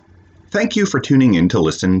Thank you for tuning in to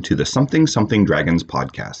listen to the Something Something Dragons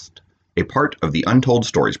podcast, a part of the Untold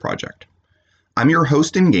Stories Project. I'm your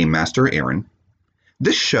host and game master, Aaron.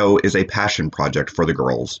 This show is a passion project for the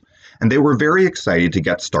girls, and they were very excited to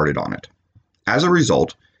get started on it. As a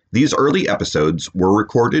result, these early episodes were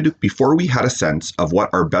recorded before we had a sense of what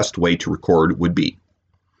our best way to record would be.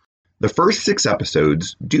 The first 6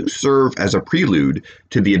 episodes do serve as a prelude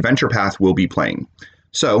to the adventure path we'll be playing,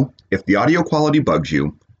 so if the audio quality bugs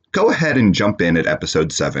you, go ahead and jump in at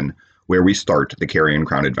episode 7, where we start the Carrion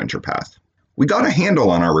Crown Adventure Path. We got a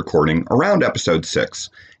handle on our recording around episode 6,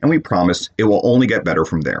 and we promise it will only get better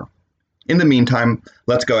from there. In the meantime,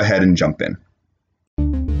 let's go ahead and jump in.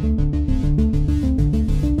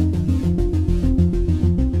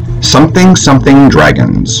 Something Something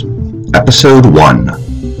Dragons, Episode 1,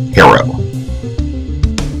 Harrow.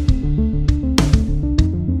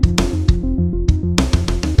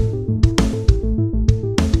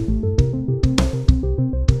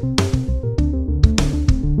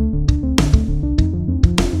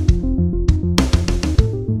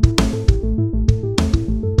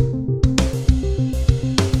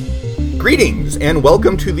 Greetings, and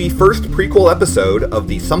welcome to the first prequel episode of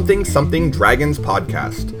the Something Something Dragons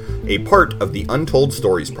podcast, a part of the Untold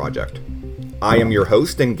Stories Project. I am your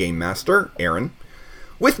host and game master, Aaron.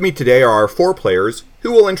 With me today are our 4 players,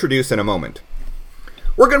 who we'll introduce in a moment.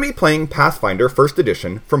 We're going to be playing Pathfinder 1st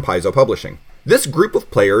Edition from Paizo Publishing. This group of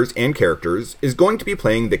players and characters is going to be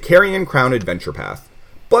playing the Carrion Crown Adventure Path,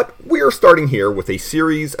 but we are starting here with a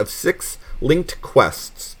series of 6 linked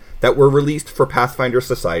quests that were released for Pathfinder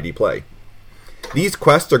Society play. These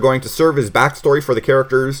quests are going to serve as backstory for the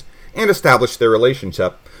characters and establish their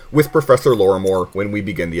relationship with Professor Lorrimor when we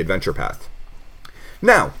begin the adventure path.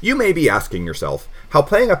 Now, you may be asking yourself how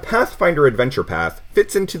playing a Pathfinder adventure path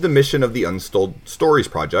fits into the mission of the Untold Stories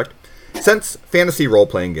Project, since fantasy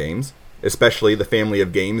role-playing games, especially the family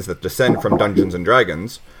of games that descend from Dungeons &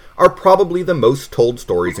 Dragons, are probably the most told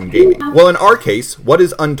stories in gaming. Well, in our case, what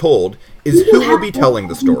is untold is who will be telling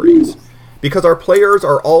the stories, because our players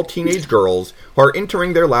are all teenage girls who are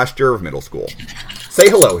entering their last year of middle school. Say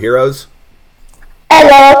hello, heroes.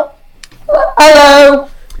 Hello. Hello.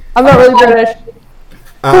 I'm not really British.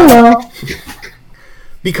 Hello.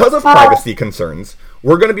 Because of privacy concerns,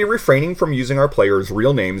 we're going to be refraining from using our players'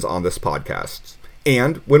 real names on this podcast.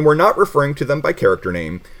 And when we're not referring to them by character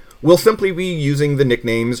name, we'll simply be using the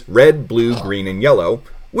nicknames Red, Blue, Green, and Yellow,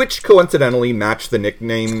 which coincidentally match the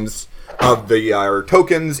nicknames of the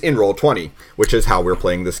tokens in Roll20, which is how we're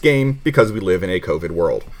playing this game because we live in a COVID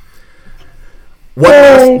world. One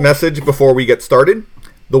last message before we get started.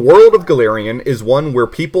 The world of Galarian is one where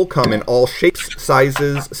people come in all shapes,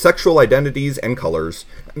 sizes, sexual identities, and colors,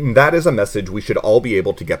 and that is a message we should all be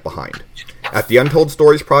able to get behind. At the Untold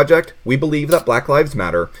Stories Project, we believe that Black Lives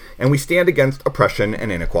Matter, and we stand against oppression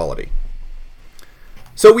and inequality.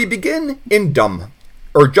 So we begin in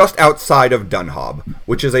just outside of Dunhob,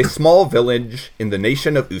 which is a small village in the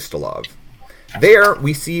nation of Ustalav. There,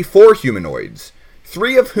 we see 4 humanoids,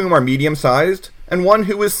 3 of whom are medium-sized, and 1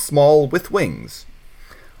 who is small with wings.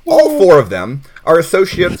 All 4 of them are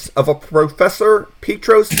associates of a Professor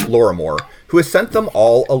Petros Lorrimor, who has sent them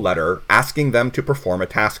all a letter asking them to perform a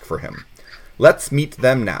task for him. Let's meet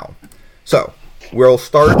them now. So, we'll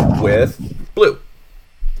start with Blue.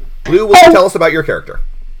 Blue, will you tell us about your character?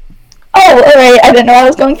 Oh, alright, I didn't know I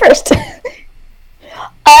was going first.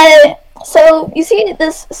 So, you see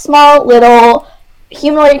this small little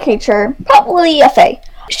humanoid creature, probably a fae.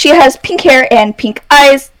 She has pink hair and pink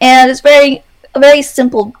eyes, and is a very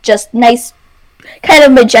simple, just nice, kind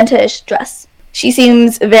of magenta-ish dress. She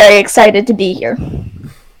seems very excited to be here.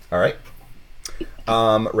 Alright.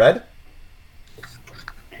 Red?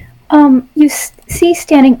 You see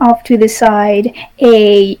standing off to the side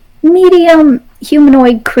a medium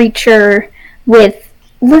humanoid creature with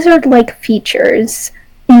lizard-like features,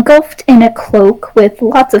 engulfed in a cloak with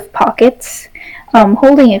lots of pockets,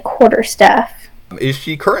 holding a quarterstaff. Is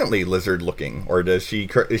she currently lizard-looking, or is she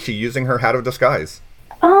using her hat of disguise?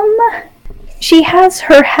 She has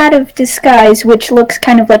her hat of disguise, which looks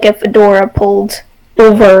kind of like a fedora pulled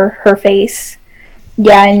over her face.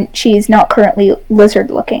 Yeah, and she's not currently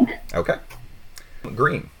lizard-looking. Okay.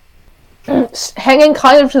 Green. Hanging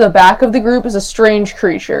kind of to the back of the group is a strange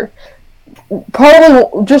creature.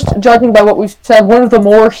 Probably, just judging by what we've said, one of the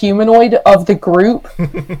more humanoid of the group.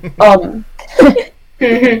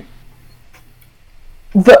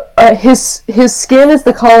 His skin is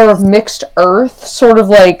the color of mixed earth, sort of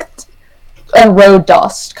like and road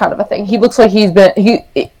dust kind of a thing. He looks like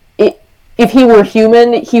if he were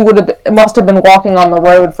human, must have been walking on the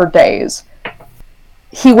road for days.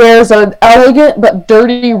 he wears an elegant but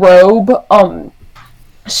dirty robe,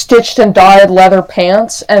 stitched and dyed leather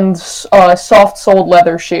pants, and soft-soled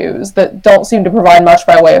leather shoes that don't seem to provide much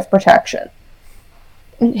by way of protection.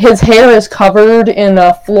 His hair is covered in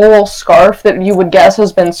a floral scarf that you would guess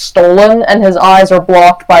has been stolen, and his eyes are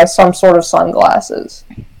blocked by some sort of sunglasses.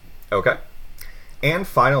 Okay. And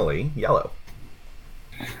finally, Yellow.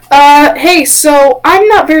 Hey, so I'm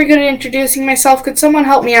not very good at introducing myself. Could someone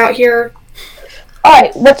help me out here?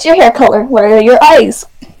 Alright, what's your hair color? What are your eyes?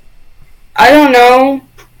 I don't know.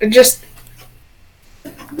 Just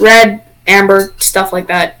red, amber, stuff like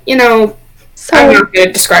that. You know, I'm not good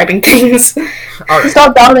at describing things. All right.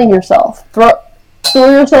 Stop doubting yourself. Throw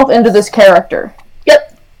yourself into this character.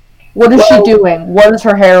 Yep. What is she doing? What does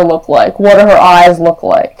her hair look like? What do her eyes look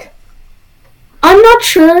like? I'm not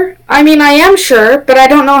sure. I mean, I am sure, but I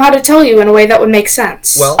don't know how to tell you in a way that would make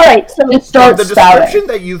sense. Well, Alright, so It starts the description spouting.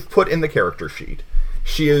 that you've put in the character sheet,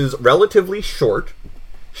 she is relatively short.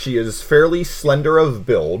 She is fairly slender of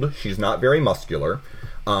build. She's not very muscular,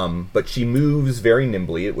 but she moves very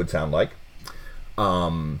nimbly, it would sound like.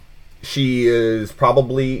 She has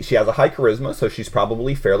a high charisma, so she's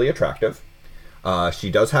probably fairly attractive. She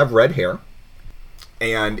does have red hair.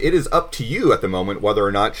 And it is up to you at the moment whether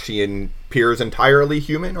or not she appears entirely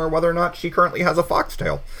human or whether or not she currently has a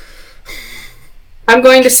foxtail. I'm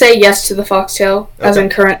going to say yes to the foxtail, as in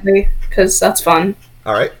currently, because that's fun.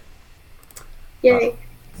 All right. Yay.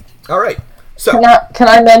 All right. So, Can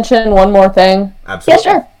I mention one more thing? absolutely.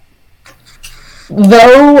 yeah, sure.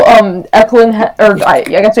 Though Eklan, I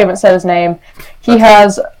guess we haven't said his name, he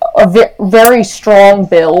has a very strong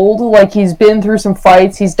build. Like, he's been through some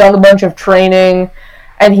fights, he's done a bunch of training,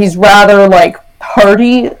 and he's rather, like,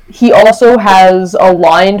 hardy. He also has a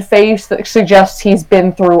lined face that suggests he's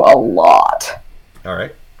been through a lot. All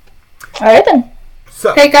right. Alright then.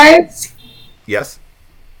 So, Hey guys, yes.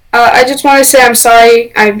 I just want to say I'm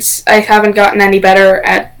sorry. I haven't gotten any better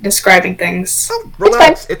at describing things. Oh,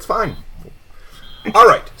 relax. It's fine. All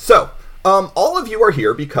right. So, all of you are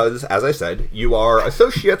here because, as I said, you are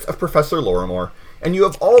associates of Professor Lorrimor, and you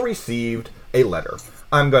have all received a letter.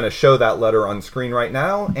 I'm going to show that letter on screen right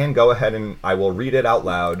now, and go ahead and I will read it out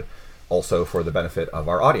loud, also for the benefit of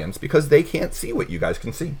our audience, because they can't see what you guys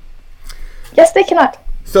can see. Yes, they cannot.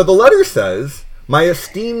 So the letter says, "My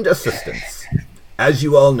esteemed assistants, as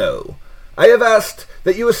you all know, I have asked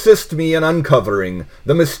that you assist me in uncovering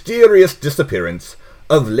the mysterious disappearance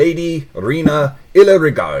of Lady Rena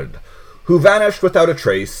Elyris, who vanished without a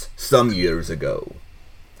trace some years ago.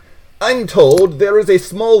 I'm told there is a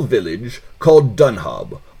small village called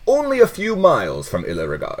Dunhob, only a few miles from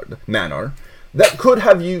Elyris Manor, that could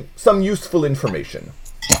have some useful information.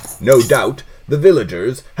 No doubt, the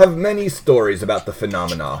villagers have many stories about the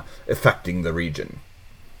phenomena affecting the region.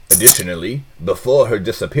 Additionally, before her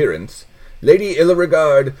disappearance, Lady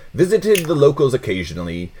Elyris visited the locals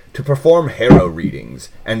occasionally to perform Harrow readings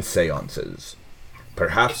and seances.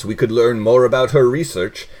 Perhaps we could learn more about her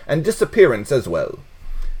research and disappearance as well.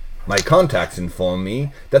 My contacts inform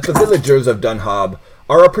me that the villagers of Dunhob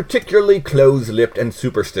are a particularly close-lipped and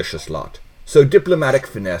superstitious lot, so diplomatic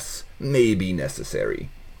finesse may be necessary.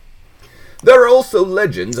 There are also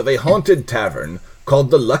legends of a haunted tavern called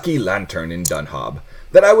the Lucky Lantern in Dunhob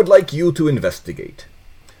that I would like you to investigate.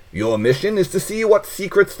 Your mission is to see what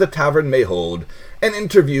secrets the tavern may hold and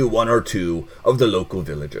interview one or two of the local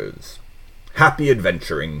villagers. Happy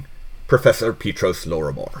adventuring, Professor Petros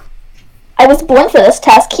Lorrimor." I was born for this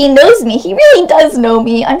task. He knows me. He really does know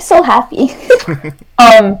me. I'm so happy.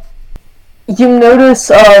 You notice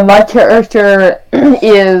my character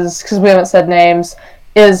is, because we haven't said names,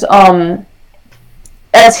 is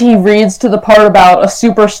as he reads to the part about a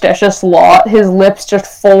superstitious lot, his lips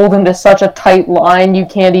just fold into such a tight line you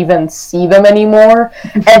can't even see them anymore,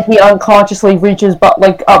 and he unconsciously reaches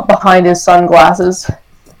up behind his sunglasses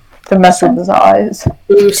to mess with his eyes.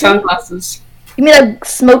 Ooh, sunglasses. You mean like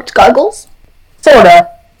smoked goggles? Sorta.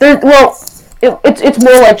 It's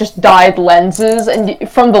more like just dyed lenses, and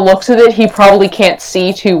from the looks of it, he probably can't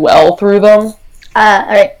see too well through them.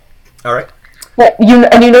 Alright. All right. Well, you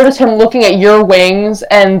notice him looking at your wings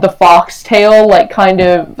and the foxtail, like kind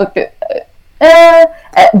of but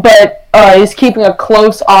he's keeping a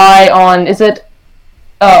close eye on.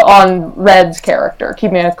 On Red's character,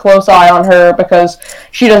 keeping a close eye on her because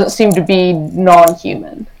she doesn't seem to be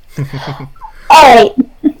non-human. Alright,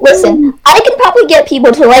 listen, I can probably get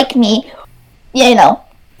people to like me. You know,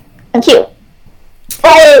 I'm cute.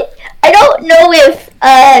 But I don't know if,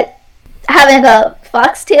 having a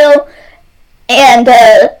foxtail and,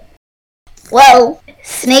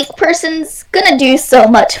 snake person's gonna do so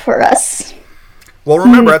much for us. Well,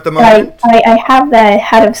 remember, at the moment... I have the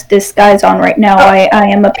hat of disguise on right now. I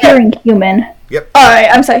am appearing human. Yep. Alright,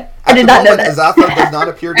 I'm sorry. I did not know that. Azatha does not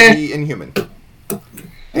appear to be inhuman.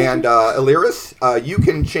 And, Elyris, you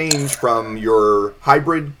can change from your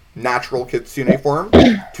hybrid natural kitsune form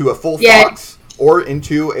to a full fox or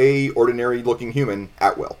into a ordinary-looking human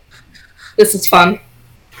at will. This is fun.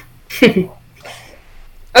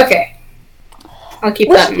 Okay. I'll keep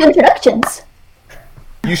that in mind. Introductions.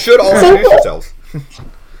 You should all introduce yourselves.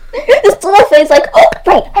 This little face like, oh,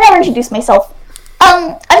 right, I never introduced myself.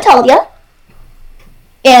 I'm Thalia.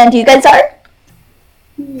 And you guys are?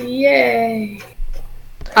 Yay.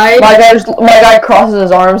 My guy crosses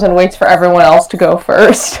his arms and waits for everyone else to go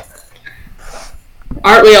first.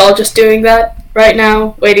 Aren't we all just doing that right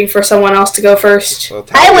now? Waiting for someone else to go first? Well,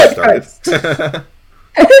 I went first.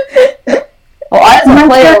 Well, as a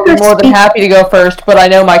player, I'm more than happy to go first, but I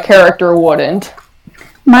know my character wouldn't.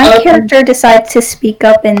 My character decides to speak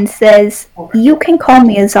up and says, "You can call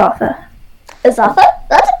me Azatha." Azatha?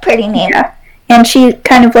 That's a pretty name. Yeah. And she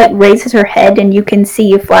kind of like raises her head and you can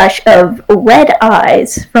see a flash of red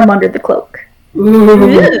eyes from under the cloak.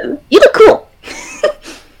 Ooh, you look cool.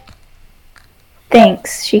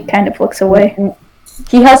 Thanks. She kind of looks away.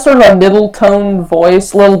 He has sort of a middle-tone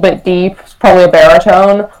voice, a little bit deep, probably a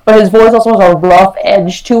baritone, but his voice also has a rough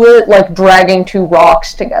edge to it, like dragging two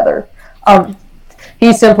rocks together.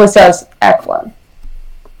 He simply says, Eklan.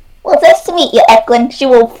 Well, it's nice to meet you, Eklan. She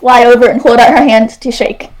will fly over and hold out her hand to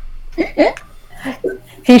shake.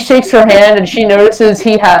 He shakes her hand and she notices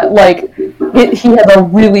he has a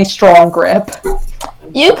really strong grip.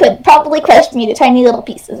 You could probably crush me to tiny little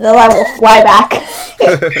pieces, though I will fly back.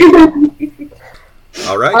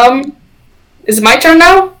 All right. Is it my turn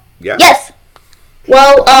now? Yeah. Yes.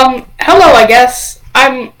 Well, hello, I guess.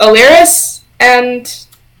 I'm Elyris, and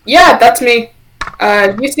yeah, that's me.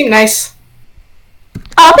 You seem nice.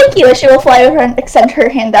 Oh, thank you. She will fly over and extend her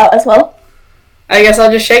hand out as well. I guess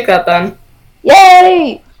I'll just shake that then.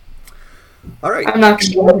 Yay! All right. I'm not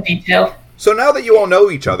going to go into detail. So now that you all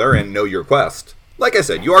know each other and know your quest, like I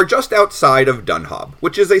said, you are just outside of Dunhob,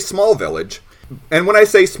 which is a small village. And when I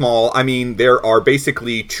say small, I mean there are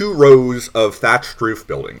basically 2 rows of thatched roof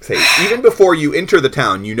buildings. Hey, even before you enter the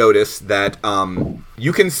town, you notice that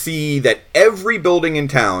you can see that every building in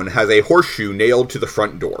town has a horseshoe nailed to the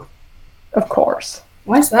front door. Of course.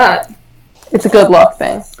 Why's that? It's a good luck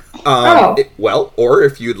thing. Or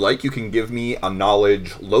if you'd like, you can give me a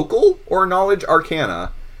knowledge local or knowledge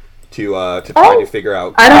arcana to try to figure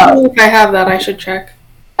out. I don't know if I have that. I should check.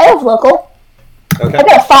 I have local. Okay. I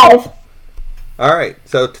got a 5. All right.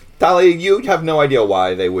 So Thalia, you have no idea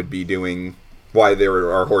why they would be why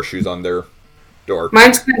there are horseshoes on their door.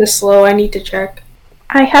 Mine's kind of slow. I need to check.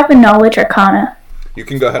 I have a knowledge arcana. You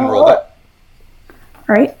can go ahead and roll that.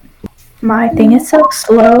 Right? My thing is so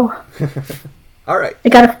slow. All right. I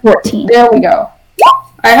got a 14. There we go.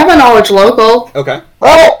 I have a knowledge local. Okay.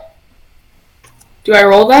 Roll! Do I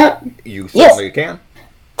roll that? You certainly can.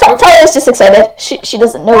 Talia's just excited. She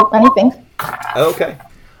doesn't know anything. Okay.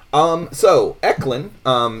 So, Eklan,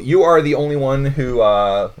 you are the only one who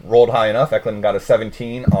rolled high enough. Eklan got a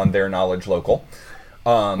 17 on their knowledge local.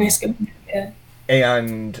 Nice. Yeah.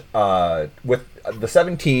 And with the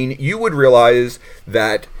 17, you would realize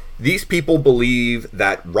that these people believe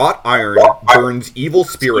that wrought iron burns evil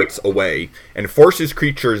spirits away and forces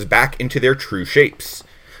creatures back into their true shapes.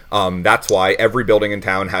 That's why every building in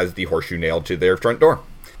town has the horseshoe nailed to their front door.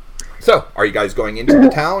 So, are you guys going into the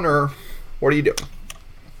town, or what are you doing?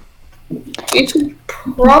 You should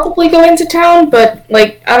probably go into town, but,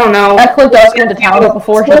 I don't know. Eklan does go into town, but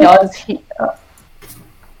before he does,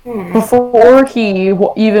 before he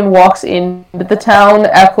even walks into the town,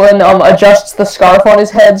 Eklan adjusts the scarf on his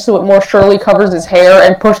head so it more surely covers his hair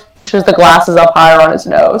and pushes the glasses up higher on his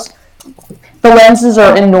nose. The lenses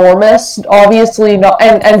are enormous, obviously not,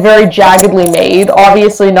 and very jaggedly made,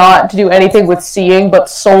 obviously not to do anything with seeing, but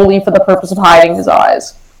solely for the purpose of hiding his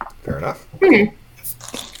eyes. Fair enough.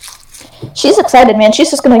 She's excited, man.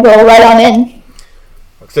 She's just gonna go right on in.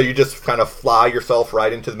 So you just kind of fly yourself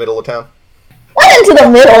right into the middle of town? Not into the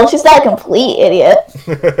middle. She's not a complete idiot.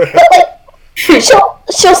 But, she'll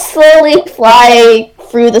slowly fly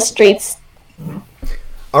through the streets.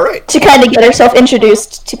 All right. To kind of get herself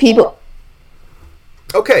introduced to people.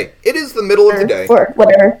 Okay, it is the middle of the day. Or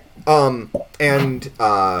whatever.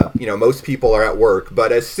 Most people are at work,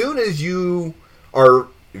 but as soon as you are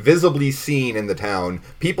visibly seen in the town,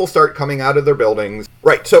 people start coming out of their buildings.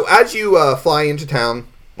 Right, so as you fly into town,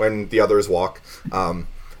 when the others walk,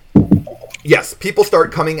 yes, people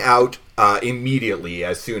start coming out immediately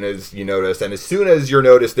as soon as you notice, and as soon as you're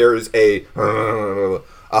noticed, there's a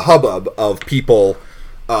a hubbub of people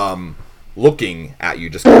looking at you,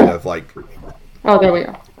 just kind of like, Oh, there we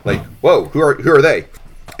go. like, whoa, who are they?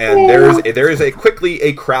 And there is quickly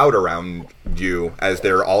a crowd around you as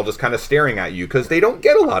they're all just kind of staring at you because they don't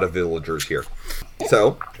get a lot of villagers here.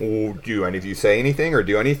 So, do any of you say anything or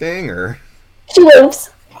do anything or? She moves.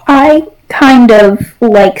 I kind of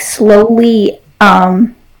like slowly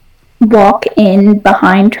walk in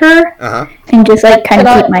behind her and just like kind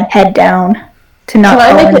of keep my head down to not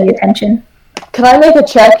call any attention. Can I make a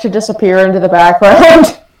check to disappear into the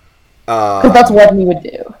background? Because that's what he would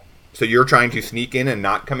do. So you're trying to sneak in and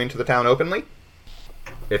not come into the town openly?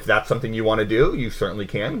 If that's something you want to do, you certainly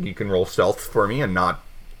can. You can roll stealth for me and not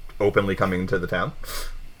openly come into the town.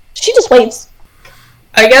 She just waves.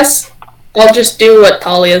 I guess I'll just do what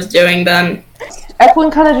Thalia's doing then.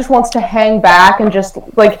 Eklan kind of just wants to hang back and just,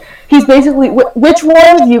 like, he's basically... which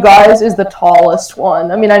one of you guys is the tallest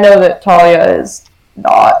one? I mean, I know that Thalia is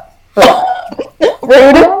not, but...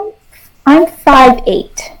 Rude. I'm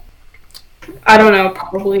 5'8". I don't know,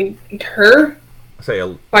 probably her? Say a...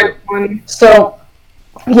 5'1". So,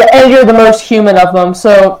 yeah, and you're the most human of them,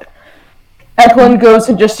 so... Eklan goes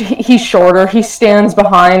and just... He's shorter. He stands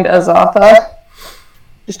behind Azatha.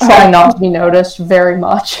 Just trying not to be noticed very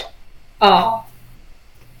much. Oh.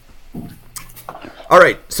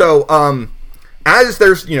 Alright, so, as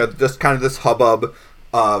there's, this kind of this hubbub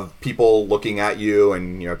of people looking at you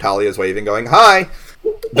and, Thalia's waving, going, hi!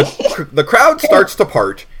 The crowd starts to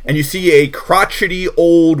part, and you see a crotchety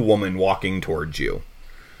old woman walking towards you.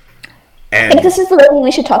 I And think this is the lady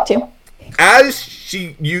we should talk to. as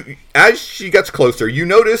she gets closer, you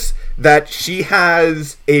notice that she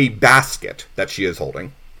has a basket that she is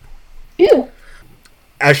holding. Ew.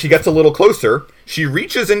 As she gets a little closer, she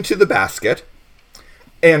reaches into the basket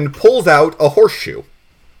and pulls out a horseshoe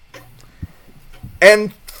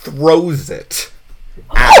and throws it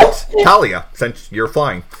at Thalia, since you're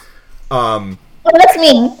flying. Oh, that's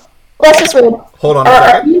mean. That's just rude. Hold on a Are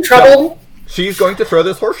second. you in trouble? She's going to throw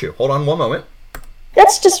this horseshoe. Hold on one moment.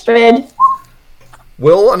 That's just rude.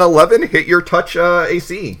 Will an 11 hit your touch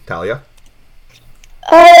AC, Thalia?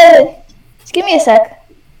 Just give me a sec.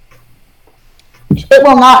 It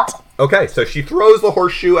will not. Okay, so she throws the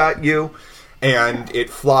horseshoe at you, and it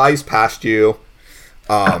flies past you.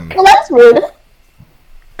 Well, that's rude.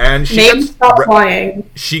 And Maybe stop flying.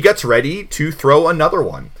 she gets ready to throw another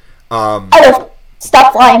one. I will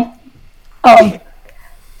stop flying.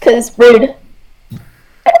 Because rude.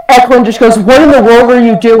 Eklan just goes, what in the world are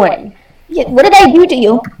you doing? Yeah, what did I do to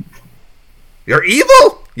you? You're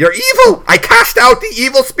evil! You're evil! I cast out the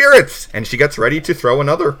evil spirits! And she gets ready to throw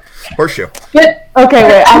another horseshoe. Okay,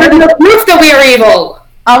 wait. I'm gonna prove that we are evil!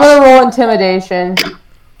 I'm gonna roll intimidation.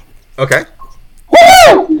 Okay.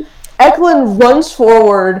 Woo! Eklan runs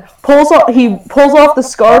forward, pulls off the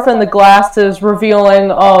scarf and the glasses,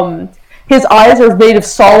 revealing his eyes are made of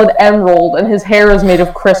solid emerald and his hair is made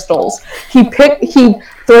of crystals. He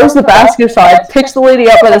throws the basket aside, picks the lady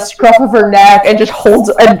up by the scruff of her neck, and just holds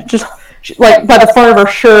like by the front of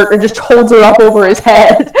her shirt and just holds her up over his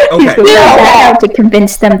head. Okay. How to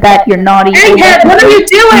convince them that you're not evil. Egghead, what are you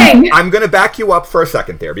doing? I'm going to back you up for a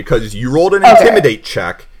second there, because you rolled an intimidate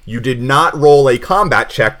check. You did not roll a combat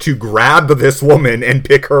check to grab this woman and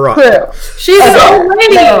pick her up. True. She's an old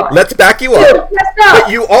lady! Let's back you up. Stop.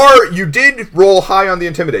 But you did roll high on the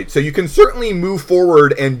intimidate, so you can certainly move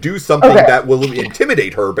forward and do something that will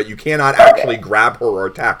intimidate her, but you cannot actually grab her or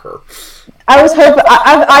attack her. I was hoping.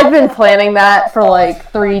 I've been planning that for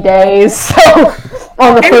like 3 days. So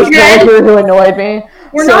on the first villager who annoyed me.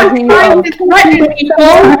 We're not trying to threaten people!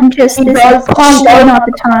 I'm just this is probably not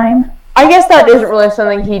the time. I guess that isn't really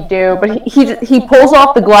something he'd do, but he pulls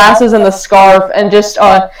off the glasses and the scarf and just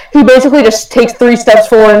he basically just takes 3 steps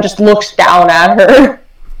forward and just looks down at her.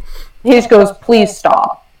 He just goes, "Please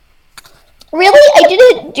stop." Really? I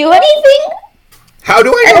didn't do anything? How do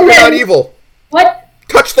I know you're not evil? What?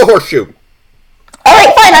 Touch the horseshoe.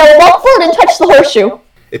 Alright, fine. I will walk forward and touch the horseshoe.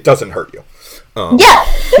 It doesn't hurt you. Yeah.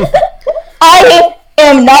 I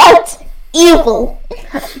am not evil.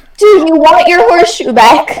 Do you want your horseshoe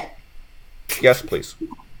back? Yes, please.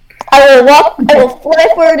 I will fly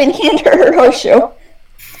forward and hand her horseshoe.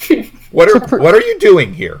 What are you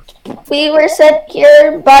doing here? We were sent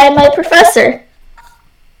here by my professor.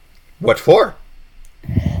 What for?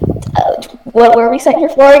 What were we sent here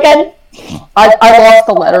for again? I lost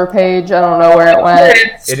the letter page. I don't know where it went.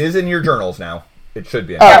 It is in your journals now. It should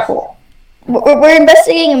be. Oh, cool. We're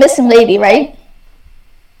investigating a missing lady, right?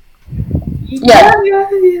 Yeah.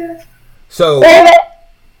 So, Where am I?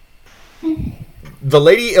 the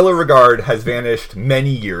Lady Illiregard has vanished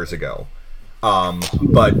many years ago.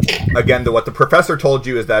 But again, what the professor told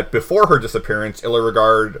you is that before her disappearance,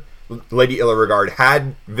 Lady Illerigard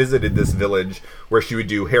had visited this village where she would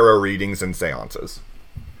do Harrow readings and seances.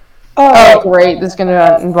 Oh, great. This is going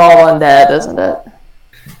to involve undead, isn't it?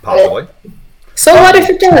 Possibly. So what if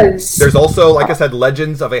it does? There's also, like I said,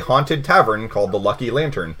 legends of a haunted tavern called the Lucky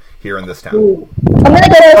Lantern here in this town. Ooh. I'm gonna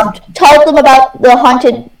go tell them about the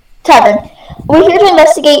haunted tavern. We're here to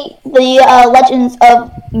investigate the legends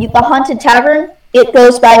of the haunted tavern. It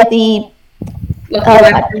goes by the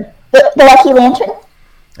Lucky Lantern.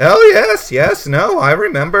 Oh, yes, no, I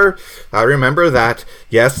remember that.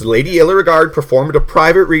 Yes, Lady Illerigard performed a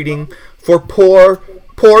private reading for poor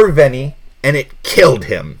Venny, and it killed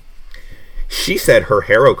him. She said her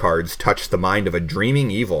Harrow cards touched the mind of a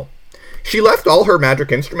dreaming evil. She left all her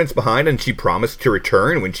magic instruments behind, and she promised to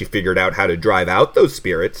return when she figured out how to drive out those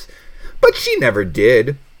spirits. But she never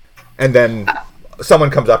did. And then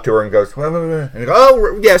someone comes up to her and goes,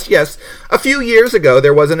 oh, yes. A few years ago,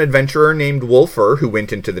 there was an adventurer named Wolfer who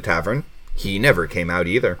went into the tavern. He never came out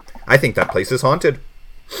either. I think that place is haunted.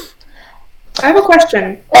 I have a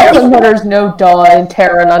question. Eklan mutters no duh and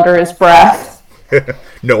Terran under his breath.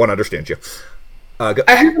 No one understands you. I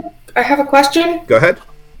have a question. Go ahead.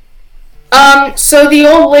 So the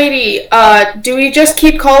old lady, do we just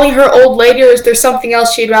keep calling her old lady, or is there something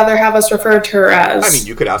else she'd rather have us refer to her as? I mean,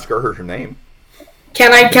 you could ask her name.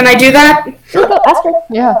 Can I do that? Sure, go ask her.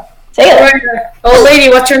 Yeah. Say it. Old lady,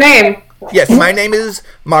 what's your name? Yes, my name is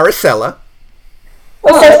Maricela.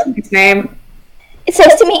 That's a nice name. It's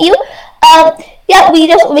nice to meet you. Yeah,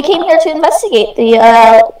 we came here to investigate the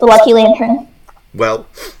Lucky Lantern. Well,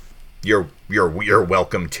 you're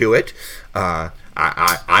welcome to it.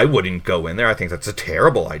 I wouldn't go in there. I think that's a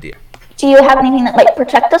terrible idea. Do you have anything that might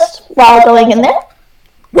protect us while going in there?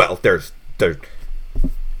 Well, there's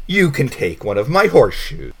you can take one of my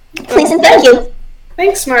horseshoes. Please and thank you.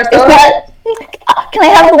 Thanks, Martha. Can I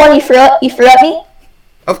have the one you threw at me?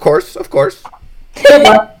 Of course. Good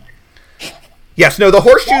one. Yes, no, the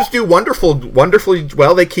horseshoes do wonderfully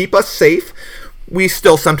well. They keep us safe. We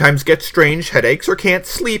still sometimes get strange headaches or can't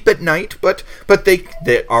sleep at night, but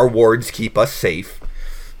our wards keep us safe.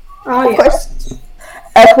 Oh, Of course.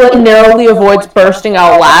 Eklan narrowly avoids bursting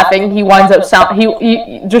out laughing. He winds up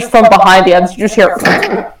he just from behind the others, you just hear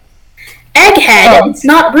Egghead, it's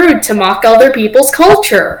not rude to mock other people's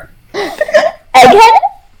culture. Egghead?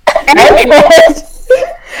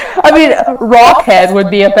 I mean, Rockhead would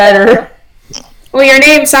be a better. Well, your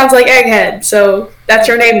name sounds like Egghead, so that's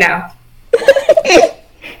your name now.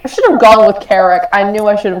 I should have gone with Carrick. I knew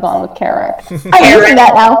I should have gone with Carrick. I'm using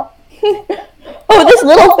that now. Oh, this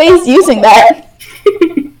little face using that.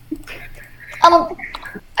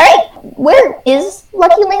 Alright, where is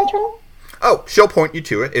Lucky Lantern? Oh, she'll point you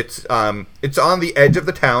to it. It's on the edge of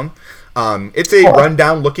the town. It's a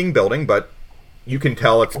rundown looking building, but you can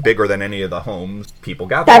tell it's bigger than any of the homes people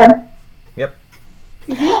gather. Tavern. Yep.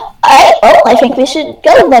 Alright, well, I think we should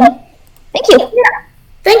go then. Thank you. Yeah.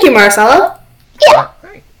 Thank you, Marcella. Yeah. All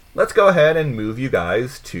right. Let's go ahead and move you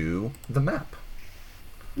guys to the map.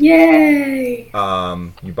 Yay!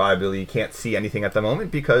 You probably can't see anything at the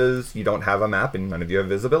moment because you don't have a map and none of you have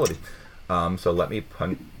visibility. So let me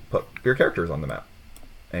put your characters on the map.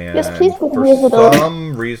 And Yes, please put for visibility.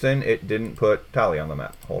 some reason, it didn't put Thalia on the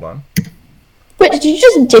map. Hold on. Wait, did you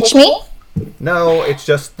just ditch me? No, it's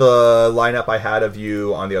just the lineup I had of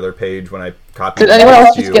you on the other page when I copied. Did anyone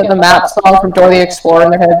else you. just get the map song from Dora the Explorer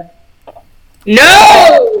in their head?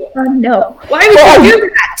 No! No. Why would you do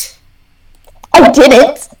that? I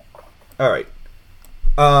didn't. All right.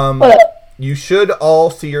 What? You should all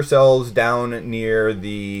see yourselves down near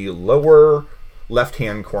the lower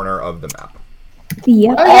left-hand corner of the map.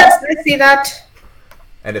 Yep. Oh, yes, I see that.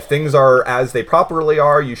 And if things are as they properly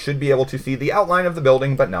are, you should be able to see the outline of the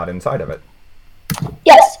building, but not inside of it.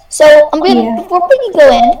 Yes, so I'm going to, Yeah. before we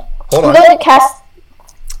go in, Hold I'm on. going to cast,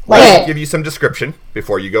 Let me give you some description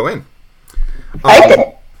before you go in. I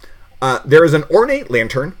did. There is an ornate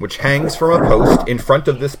lantern which hangs from a post in front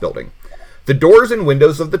of this building. The doors and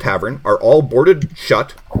windows of the tavern are all boarded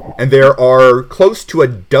shut, and there are close to a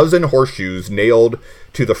dozen horseshoes nailed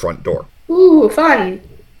to the front door. Ooh, fun.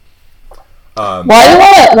 Why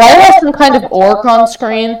do I have some kind of orc on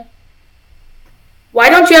screen? Why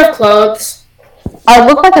don't you have clothes? I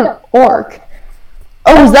look like an orc.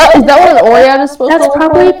 Oh, is that what an Oread is supposed to That's look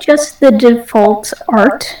probably like? just the default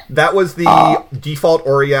art. That was the default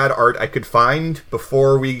Oread art I could find.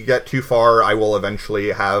 Before we get too far, I will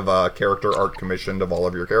eventually have character art commissioned of all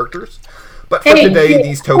of your characters. But for today,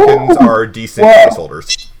 these tokens are decent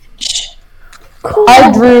placeholders.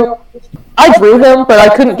 I drew him, but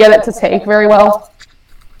I couldn't get it to take very well.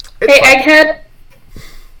 It's Hey, fine. Egghead.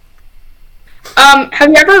 Have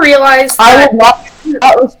you ever realized I that... will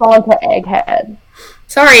not respond to Egghead.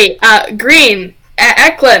 Sorry, Green.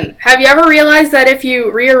 Eklan, have you ever realized that if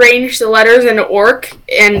you rearrange the letters in orc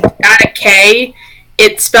and add a K,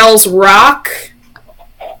 it spells rock?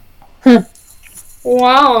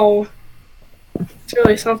 Wow. It's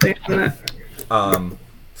really something, isn't it?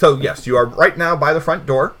 So yes, you are right now by the front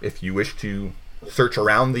door. If you wish to search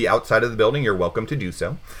around the outside of the building, you're welcome to do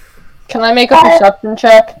so. Can I make a perception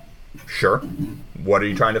check? Sure. What are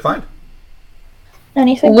you trying to find?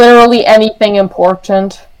 Anything? Literally anything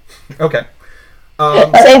important. Okay.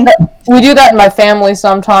 Same, but We do that in my family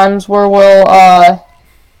sometimes, where we'll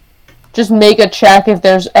just make a check if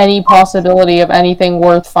there's any possibility of anything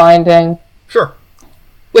worth finding. Sure.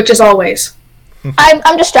 Which is always.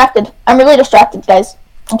 I'm distracted. I'm really distracted, guys.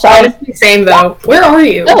 I'm sorry. Honestly, same though. Where are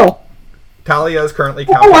you? Oh, Thalia is currently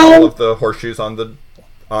counting all of the horseshoes on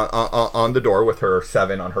the door with her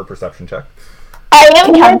 7 on her perception check. I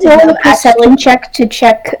am Can I counting roll them, a perception check to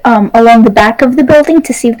check along the back of the building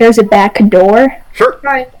to see if there's a back door? Sure.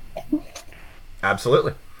 Right.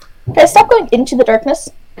 Absolutely. Can I stop going into the darkness?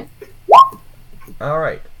 All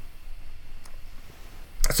right.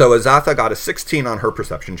 So Azatha got a 16 on her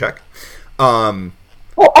perception check. Well,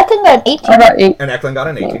 I think I got an 18. I got 8. And Eklan got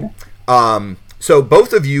an 18. So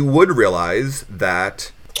both of you would realize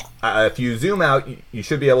that if you zoom out, you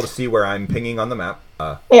should be able to see where I'm pinging on the map.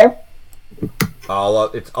 Here.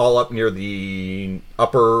 It's all up near the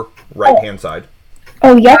upper right-hand side.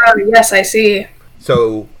 Oh, yep. Yes, I see.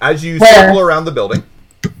 So as you Where? circle around the building,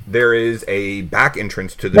 there is a back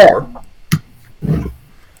entrance to the Where? door.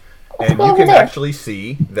 And you Over can there. actually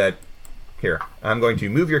see that... Here, I'm going to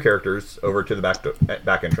move your characters over to the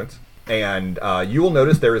back entrance. And you will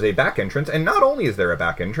notice there is a back entrance. And not only is there a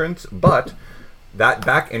back entrance, but that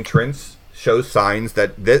back entrance shows signs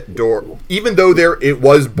that this door, even though it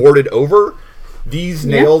was boarded over, these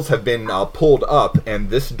nails have been pulled up, and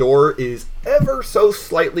this door is ever so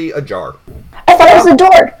slightly ajar. I thought it was the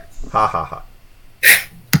door. Ha ha ha.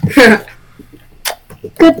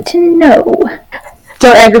 Good to know.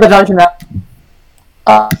 Don't anger the dungeon master.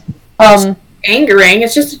 Angering,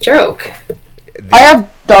 it's just a joke. I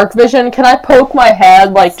have dark vision. Can I poke my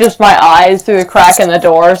head, like just my eyes, through the crack in the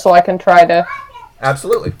door so I can try to...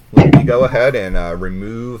 Absolutely. Let me go ahead and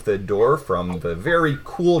remove the door from the very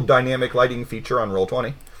cool dynamic lighting feature on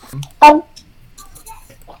Roll20.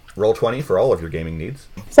 Roll20 for all of your gaming needs.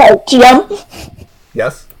 Sorry, GM.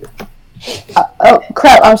 Yes? Oh,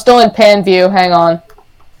 crap, I'm still in pan view. Hang on.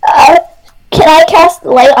 Can I cast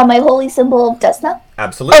light on my holy symbol of Desna?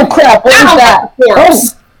 Absolutely. Oh, crap, what was that?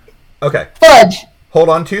 Corpse. Okay. Fudge! Hold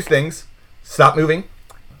on, 2 things. Stop moving.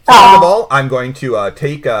 First of all, I'm going to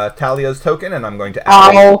take Thalia's token, and I'm going to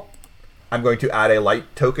add a light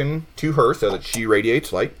token to her so that she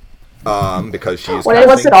radiates light. Because she is When it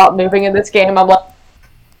was casting... not moving in this game, I'm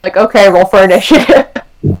like, okay, roll for initiative.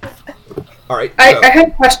 All right. I So, have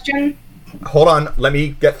a question. hold on. Let me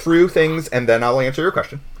get through things, and then I'll answer your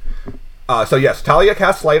question. So yes, Thalia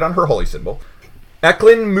casts light on her holy symbol.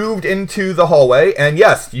 Eklan moved into the hallway, and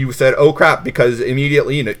yes, you said, oh crap, because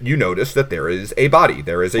immediately you noticed that there is a body.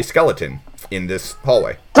 There is a skeleton in this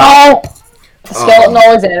hallway. Don't! The skeleton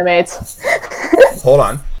always animates. Hold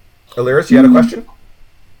on. Elyris, you had a question?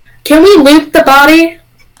 Can we loot the body?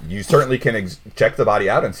 You certainly can check the body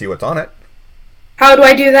out and see what's on it. How do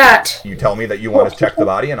I do that? You tell me that you want to check the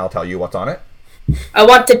body, and I'll tell you what's on it. I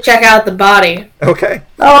want to check out the body. Okay.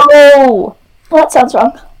 Oh! Well, that sounds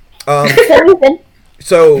wrong.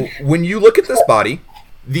 So, when you look at this body,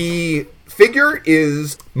 the figure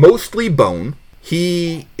is mostly bone.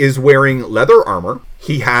 He is wearing leather armor.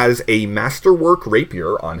 He has a masterwork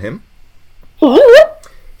rapier on him.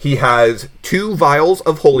 He has 2 vials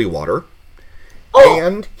of holy water.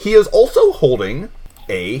 And he is also holding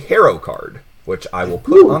a Harrow card, which I will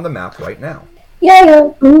put on the map right now.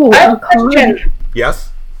 Yeah. Ooh, I have a a card. question. Yes?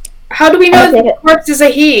 How do we know I'll that take the corpse is a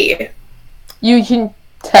he? You can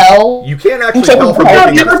tell? You can't actually taking tell from the I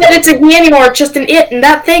looking don't know at that the... it's a he anymore, it's just an it, and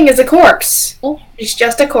that thing is a corpse. It's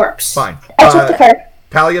just a corpse. Fine. I took the card.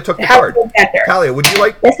 Thalia took the How card. did we get there? Thalia, would you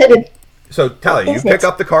like... Yes, I did. So, Thalia, you Yes, pick yes.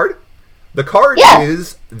 up the card. The card Yeah.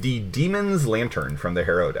 is the Demon's Lantern from the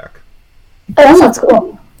Harrow deck. Oh, that sounds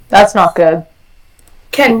cool. That's not good.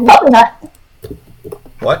 Can Probably not.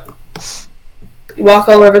 What? walk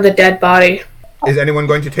all over the dead body. Is anyone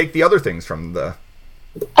going to take the other things from the...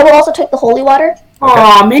 I will also take the holy water.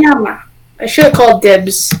 Aw, man. I should have called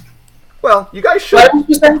dibs. Well, you guys should... What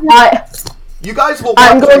was that? You guys will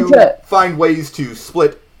I'm want going to to- find ways to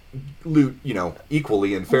split loot,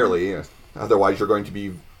 equally and fairly. Otherwise, you're going to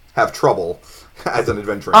be have trouble as an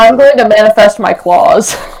adventurer. I'm going to manifest my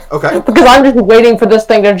claws. Okay. Because I'm just waiting for this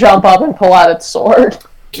thing to jump up and pull out its sword.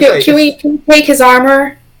 Can we take his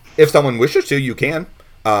armor? If someone wishes to, you can.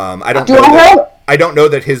 I don't know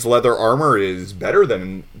that his leather armor is better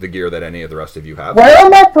than the gear that any of the rest of you have. Where are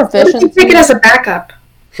my proficiencies? You take it as a backup.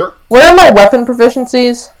 Sure. Where are my weapon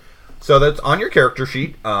proficiencies? So that's on your character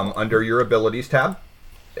sheet, under your abilities tab.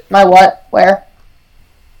 My what? Where?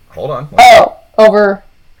 Hold on. Oh, over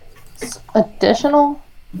additional?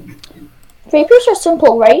 Rapiers are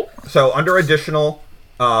simple, right? So under additional,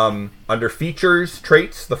 under features,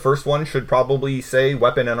 traits, the first one should probably say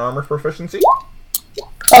weapon and armor proficiency.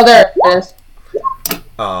 Oh, there it is.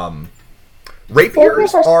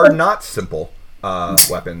 Rapiers are not simple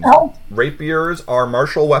weapons. Oh. Rapiers are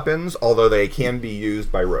martial weapons, although they can be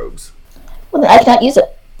used by rogues. Well, then I cannot use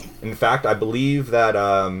it. In fact, I believe that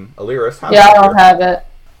Elyris has Yeah, a I rapier. don't have it.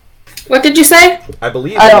 What did you say? I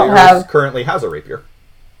believe I don't Elyris have- currently has a rapier.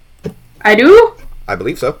 I do? I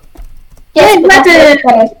believe so. Yes, Yeah, but that's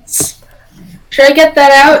weapons. Should I get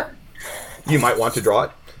that out? You might want to draw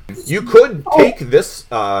it. You could take this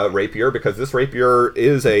rapier, because this rapier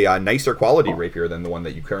is a nicer quality rapier than the one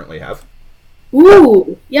that you currently have.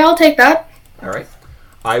 Ooh. Yeah, I'll take that. Alright.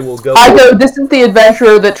 I will go... This is the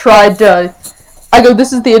adventurer that tried to...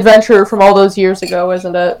 this is the adventurer from all those years ago,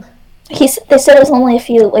 isn't it? they said it was only a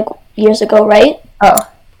few years ago, right? Oh.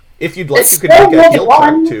 If you'd like, It's you could make a still heal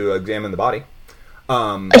one. check to examine the body.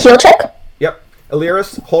 A heal check? Yep.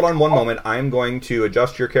 Elyris, hold on one moment. I'm going to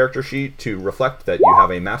adjust your character sheet to reflect that you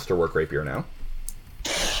have a masterwork rapier now.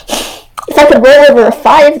 If I could roll over a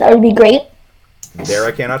 5, that would be great. There,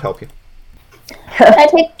 I cannot help you. Can I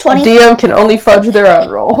take 20? DM can only fudge their own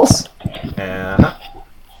rolls. Uh-huh.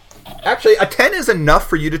 Actually, a 10 is enough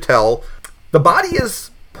for you to tell. The body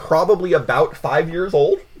is probably about 5 years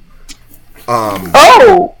old.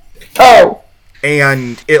 Oh!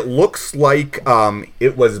 And it looks like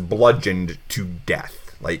it was bludgeoned to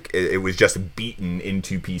death. Like, it was just beaten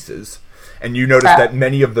into pieces. And you notice that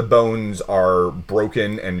many of the bones are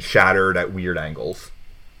broken and shattered at weird angles.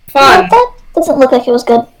 Fun. That doesn't look like it was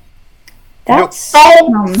good. That's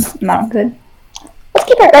not good. Let's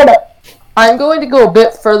keep our guard up. I'm going to go a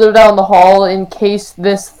bit further down the hall in case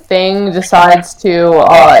this thing decides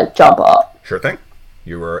to jump up. Sure thing.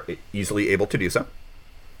 You are easily able to do so.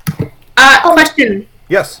 Question.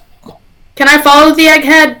 Yes, Can I follow the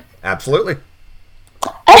egghead? absolutely.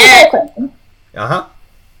 I have a question. Uh-huh.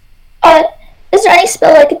 Is there any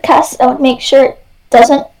spell I could cast that would make sure it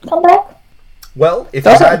doesn't come back? Well, if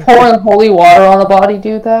you Doesn't had... pouring holy water on the body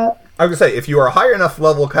do that? I was going to say, if you are a high enough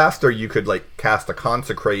level caster, you could, cast a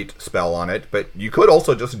consecrate spell on it, but you could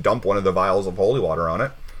also just dump one of the vials of holy water on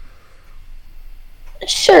it.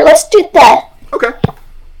 Sure, let's do that. Okay.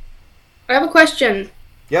 I have a question.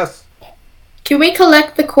 Yes. Can we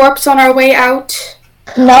collect the corpse on our way out?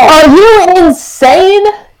 No. Are you insane?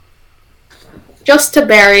 Just to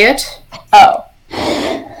bury it. Oh. You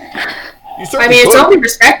I certainly mean, it's could. only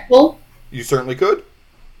respectful. You certainly could.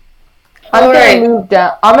 I'm Alright. gonna move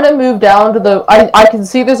down. I'm gonna move down to the. I can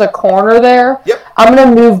see there's a corner there. Yep. I'm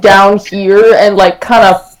gonna move down here and kind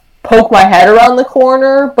of poke my head around the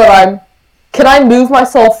corner. But can I move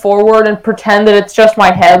myself forward and pretend that it's just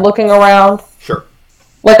my head looking around? Sure.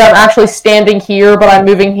 Like I'm actually standing here, but I'm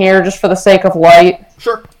moving here just for the sake of light.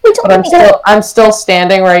 Sure. We don't But need that. I'm still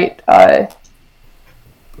standing right.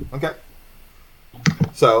 Okay.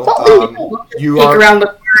 So, you Peek are... around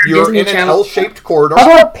the You're Disney in an Channel. L-shaped corridor. How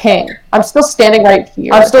do I ping? I'm still standing right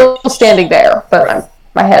here. I'm still standing there, but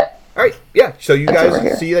my head. Alright, yeah. So you That's over guys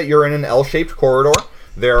here. see that you're in an L-shaped corridor.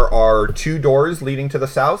 There are 2 doors leading to the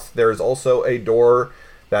south. There's also a door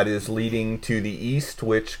that is leading to the east,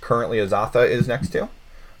 which currently Azatha is next to.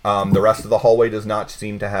 The rest of the hallway does not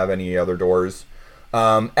seem to have any other doors.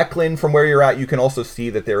 Eklan, from where you're at, you can also see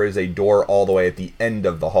that there is a door all the way at the end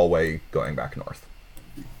of the hallway going back north.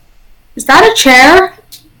 Is that a chair?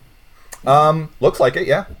 Looks like it,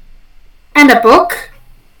 yeah. And a book?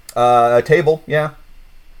 A table, yeah.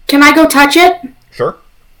 Can I go touch it? Sure.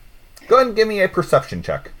 Go ahead and give me a perception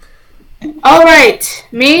check. Alright.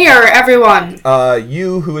 Me or everyone?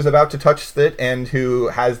 You, who is about to touch it and who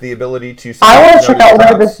has the ability to... I want to check notice out where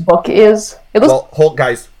traps. this book is. It looks. Well, hold,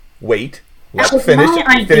 guys, wait. Let's That's finish my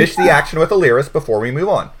idea. finish the action with Elyris before we move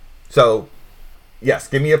on. So, yes,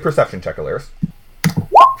 give me a perception check, Elyris.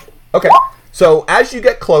 Okay, so as you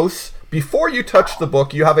get close, before you touch the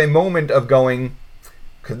book, you have a moment of going,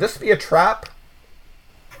 could this be a trap?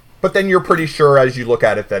 But then you're pretty sure as you look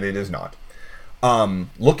at it that it is not.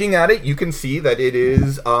 Looking at it, you can see that it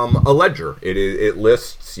is a ledger. It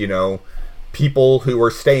lists, people who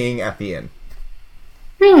are staying at the inn.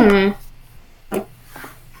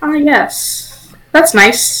 Yes. That's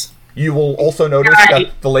nice. You will also notice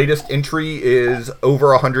that the latest entry is over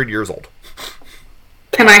 100 years old.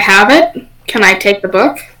 Can I have it? Can I take the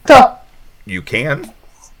book? So, You can.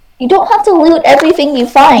 You don't have to loot everything you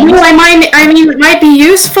find. No, I mean, it might be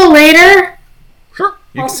useful later. Sure.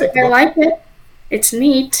 You Also, can take the I book. like it. It's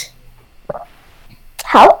neat.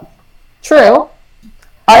 How? true.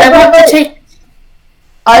 I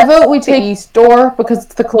I vote we take the east door because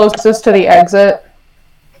it's the closest to the exit.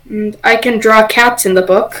 I can draw cats in the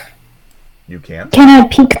book. You can. Can I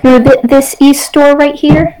peek through this east door right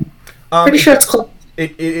here? Pretty sure it's closed.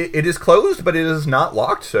 It is closed, but it is not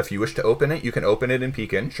locked. So if you wish to open it, you can open it and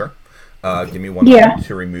peek in. Sure. Give me one moment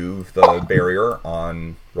to remove the barrier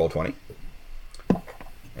on roll 20.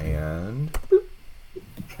 And boop.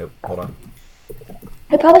 Oh, hold on.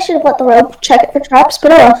 I probably should have let the rogue check it for traps,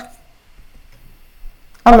 but oh well.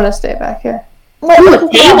 I'm gonna stay back here. Ooh,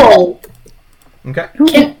 a table!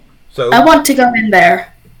 Okay. So I want to go in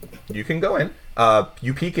there. you can go in.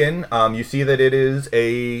 You peek in. You see that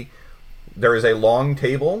there is a long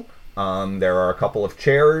table. There are a couple of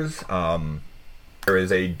chairs. There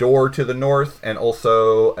is a door to the north, and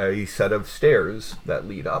also a set of stairs that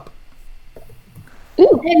lead up.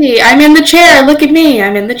 Ooh, Hey, I'm in the chair. Look at me.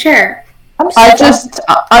 I'm in the chair. I'm I'm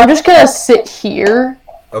sorry. just gonna sit here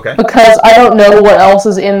Okay. because I don't know what else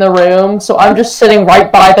is in the room, so I'm just sitting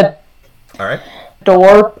right by the All right.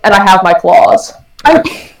 door, and I have my claws. I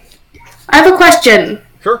have a question.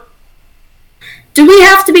 Sure. Do we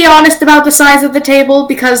have to be honest about the size of the table?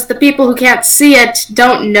 Because the people who can't see it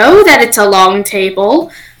don't know that it's a long table.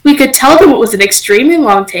 We could tell them it was an extremely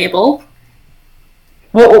long table.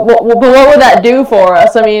 What would that do for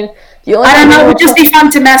us? I mean, the only I don't thing know. It we would just be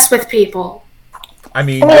fun to mess with people. I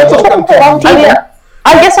mean, it's a welcome pretty long to. table.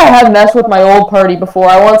 I guess I have messed with my old party before.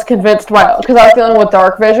 I once convinced because I was dealing with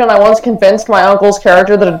dark vision, I once convinced my uncle's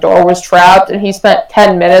character that a door was trapped, and he spent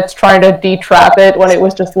 10 minutes trying to detrap it when it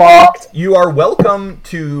was just locked. You are welcome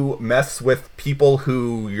to mess with people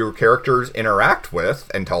who your characters interact with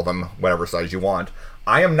and tell them whatever size you want.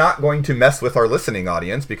 I am not going to mess with our listening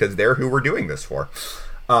audience because they're who we're doing this for.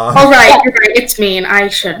 All right, you're right. It's mean. I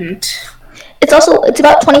shouldn't. It's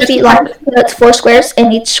about 20 feet long. That's 4 squares,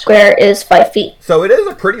 and each square is 5 feet. So it is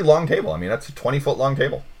a pretty long table. I mean, that's a 20-foot long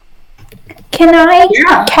table. Can I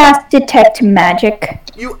Yeah. cast Detect Magic?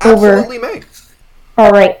 You absolutely may.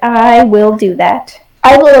 Alright, I will do that.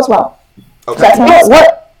 I will as well. Okay. That's nice.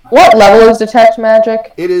 What level is Detect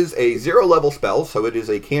Magic? It is a 0-level spell, so it is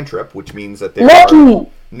a cantrip, which means that there Lucky are me!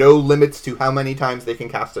 no limits to how many times they can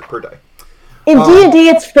cast it per day. In D&D,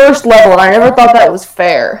 it's first level, and I never thought that was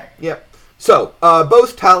fair. Yep. So,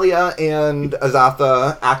 both Thalia and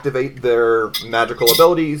Azatha activate their magical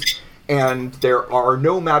abilities, and there are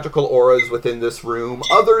no magical auras within this room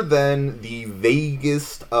other than the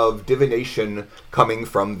vaguest of divination coming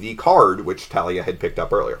from the card which Thalia had picked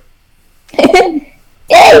up earlier.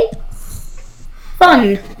 Yay!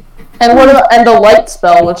 Fun. And the light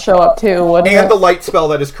spell would show up too, wouldn't And it? the light spell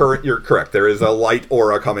that is current, you're correct. There is a light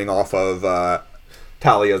aura coming off of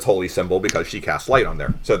Thalia's holy symbol because she casts light on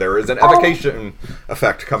there. So there is an evocation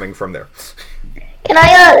effect coming from there. Can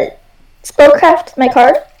I spellcraft my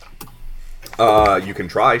card? You can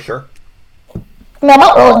try, sure. I mean, I'm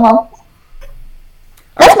not rolling well.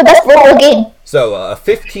 That's my best roll of the game. So, a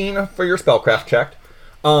 15 for your spellcraft check.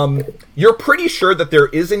 You're pretty sure that there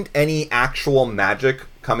isn't any actual magic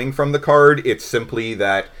coming from the card. It's simply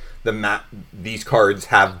that these cards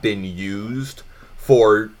have been used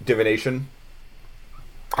for divination.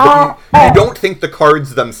 But you don't think the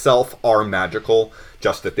cards themselves are magical,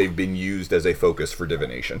 just that they've been used as a focus for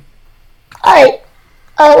divination. Alright.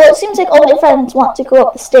 Well, it seems like all my friends want to go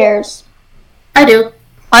up the stairs. I do.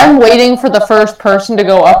 I'm waiting for the first person to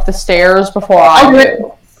go up the stairs before I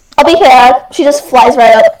do. I'll be here. She just flies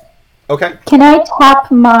right up. Okay. Can I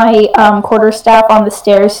tap my quarterstaff on the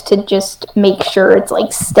stairs to just make sure it's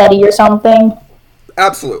like steady or something?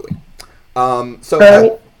 Absolutely. So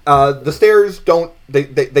Right. the stairs don't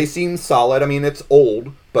they seem solid. I mean, it's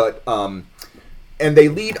old, but and they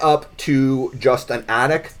lead up to just an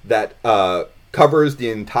attic that covers the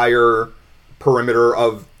entire perimeter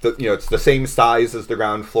of the. It's the same size as the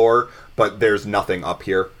ground floor, but there's nothing up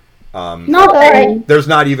here. Nothing. There's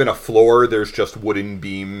not even a floor. There's just wooden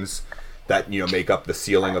beams that make up the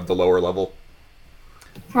ceiling of the lower level.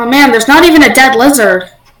 Oh man, there's not even a dead lizard.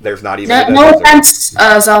 There's not even. a dead No lizard. offense,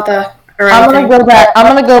 Azatha. Or I'm anything.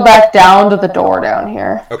 gonna go back down to the door down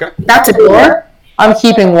here. Okay. That's a door? I'm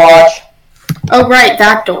keeping watch. Oh right,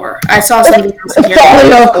 that door. I saw something else in here.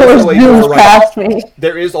 Thalia, of course, Also a zooms door right- past me.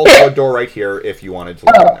 There is also a door right here if you wanted to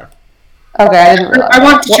look in there. Okay, I didn't realize. I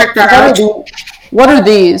want to check that out. What are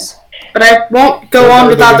these? But I won't go Those on are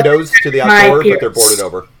without the windows to the my outdoor, but they're peers. boarded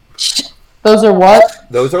over. Those are what?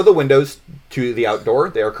 Those are the windows to the outdoor.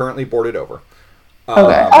 They are currently boarded over.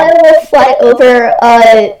 Okay. I will fly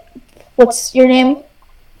over, what's your name?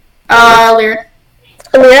 Elyris.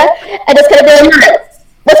 Alira? And just gonna be like,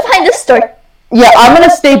 what's behind this door? Yeah, I'm gonna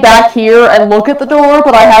stay back here and look at the door,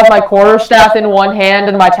 but I have my quarterstaff in one hand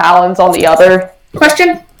and my talons on the other.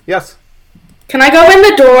 Question? Yes, Can I go in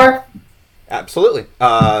the door? absolutely.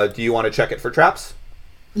 Do you want to check it for traps?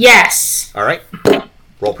 Yes. All right.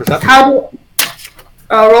 Roll perception.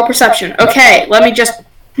 Roll perception. Okay, let me just...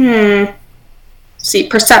 See,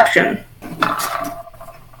 perception.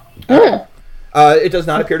 It does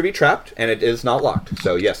not appear to be trapped, and it is not locked.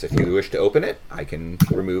 So yes, if you wish to open it, I can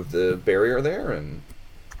remove the barrier there. And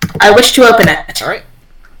I wish to open it. all right.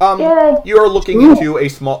 Yay. You are looking into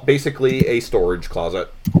basically a storage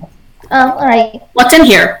closet. Alright. What's in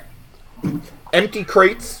here? Empty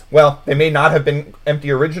crates. Well, they may not have been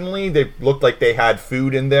empty originally. They looked like they had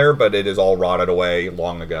food in there, but it is all rotted away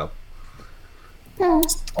long ago.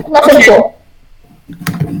 Nothing cool.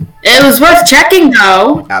 It was worth checking,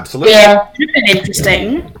 though. Absolutely. Yeah. It would have been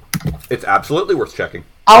interesting. It's absolutely worth checking.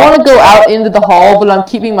 I want to go out into the hall, but I'm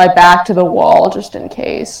keeping my back to the wall just in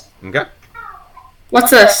case. Okay.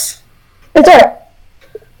 What's this? The door.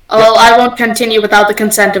 Well, I won't continue without the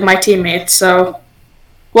consent of my teammates, so...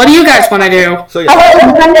 What do you guys want to do? So I yeah, want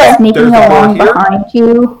to open the Sneaking There's a door along here. behind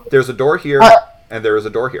you. there's a door here, and there is a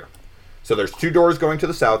door here. So there's two doors going to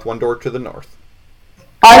the south, one door to the north.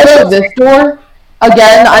 I go this door.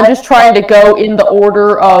 Again, I'm just trying to go in the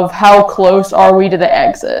order of how close are we to the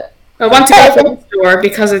exit. I want to go through this door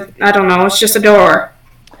because, I don't know, it's just a door.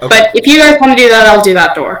 Okay. But if you guys want to do that, I'll do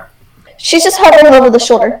that door. She's just hovering over the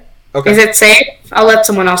shoulder. Okay. Is it safe? I'll let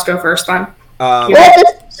someone else go first then. Let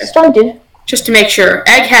this strong dude. Just to make sure.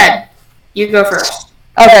 Egghead, you go first.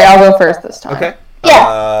 Okay, I'll go first this time. Okay.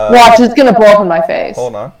 Yeah. Watch, it's gonna blow up in my face.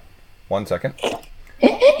 Hold on. 1 second.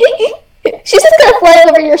 She's just gonna fly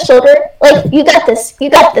over your shoulder. Like, you got this. You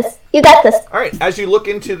got this. You got this. All right. As you look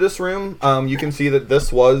into this room, you can see that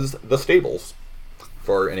this was the stables.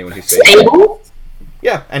 For anyone who stayed. Stable?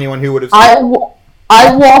 Yeah, anyone who would have.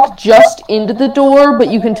 I walk just into the door, but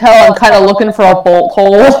you can tell I'm kind of looking for a bolt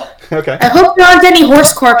hole. Okay. I hope there aren't any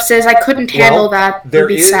horse corpses. I couldn't handle that. It There would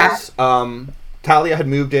be is. sad. Thalia had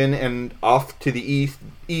moved in, and off to the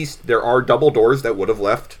east, there are double doors that would have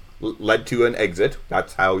led to an exit.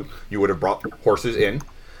 That's how you would have brought horses in.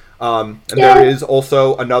 And there is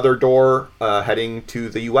also another door heading to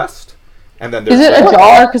the west. And then there's Is it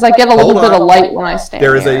ajar? Because I get a little Hold bit on. of light when I stand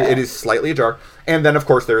There is here. it is slightly ajar. And then of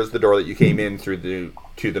course there is the door that you came in through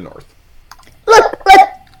to the north. Look,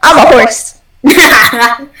 I'm a horse.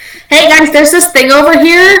 Hey guys, there's this thing over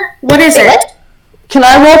here. What is it? Can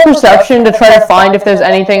I roll perception to try to find if there's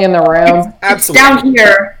anything in the room? It's down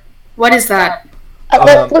here. What is that?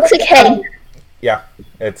 Looks like hay. Yeah,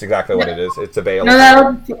 it's exactly what it is. It's a bale. No,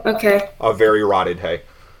 that. Okay. Of very rotted hay.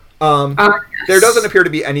 There doesn't appear to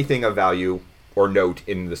be anything of value or note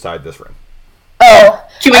inside this room. Oh,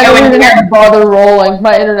 Can we I go don't in even here? have to bother rolling.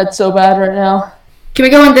 My internet's so bad right now. Can we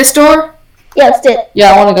go in this door? Yeah, let's do it.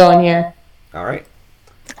 Yeah, I want to go in here. All right.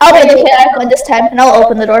 I'll be the kid going this time, and I'll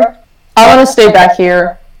open the door. I want to stay back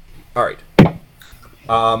here. All right.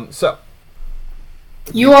 So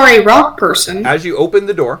You are a rock person. as you open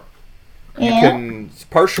the door, you Yeah. can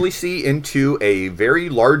partially see into a very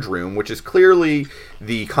large room, which is clearly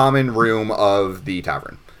the common room of the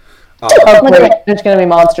tavern. Oh, great. There's going to be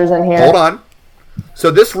monsters in here. Hold on.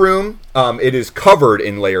 So this room, it is covered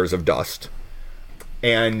in layers of dust.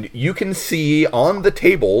 And you can see on the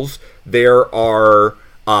tables, there are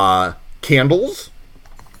candles,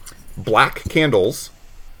 black candles,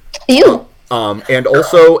 You. and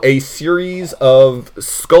also a series of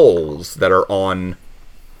skulls that are on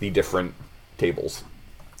the different tables.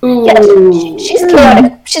 Ooh. Yeah, she's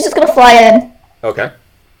chaotic. She's just gonna fly in. Okay.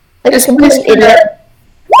 Like a This complete is idiot.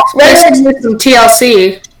 This Right, is some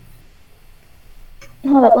TLC.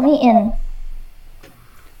 hold up, let me in.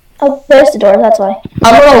 Oh, there's the door, that's why.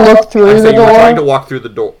 I'm going to look through So the you were trying to door. walk through the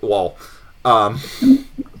door wall. Where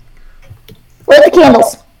are the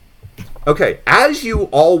candles? Okay. As you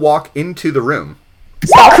all walk into the room,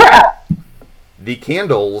 Oh, crap! the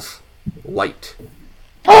candles light.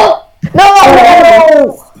 No!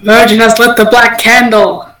 Virgin has lit the black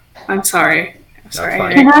candle. I'm sorry.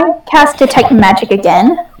 fine. Can I cast Detect Magic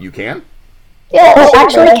again? You can. Yeah, Oh, she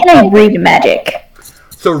actually, really- can I read magic?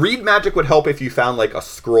 So read magic would help if you found like a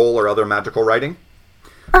scroll or other magical writing.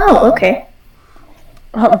 Oh, okay.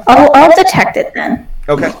 I'll detect it then.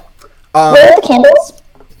 Okay. Where are the candles?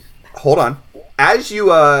 hold on. As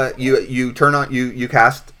you you turn on you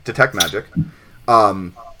cast detect magic,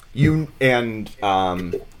 you and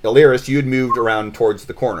Elyris, you had moved around towards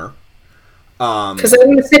the corner. Because I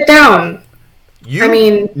want to sit down.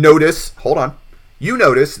 Notice. Hold on. You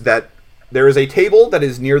notice that there is a table that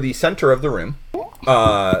is near the center of the room.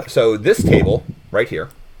 So this table right here.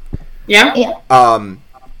 Yeah. Yeah.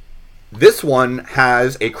 This one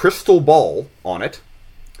has a crystal ball on it.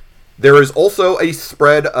 There is also a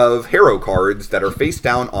spread of Harrow cards that are face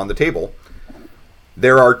down on the table.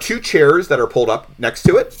 There are 2 chairs that are pulled up next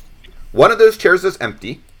to it. One of those chairs is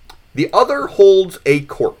empty. The other holds a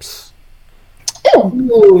corpse.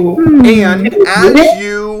 Ooh. And as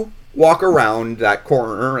you walk around that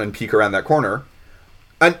corner and peek around that corner,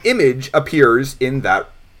 an image appears in that...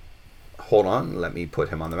 Hold on, let me put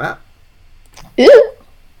him on the map. Ew.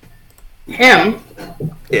 Him?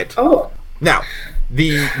 It. Oh. Now,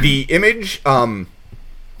 the image, the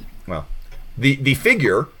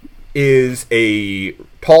figure is a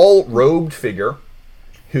tall, robed figure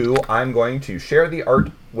who I'm going to share the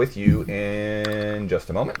art with you in just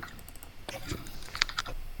a moment.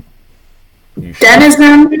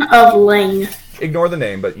 Denizen of Ling. Ignore the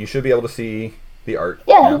name, but you should be able to see the art.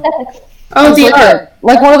 Yeah, now. epic. Oh, the art.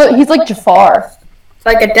 Like one of the. He's like Jafar.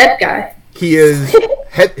 Like a dead guy. He is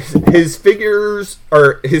his features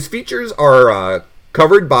are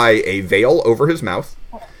covered by a veil over his mouth,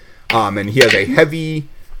 and he has a heavy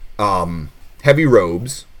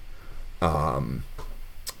robes.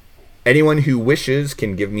 Anyone who wishes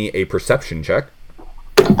can give me a perception check.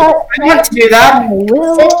 I want to do that.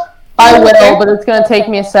 I will, but it's gonna take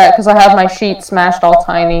me a sec because I have my sheet smashed all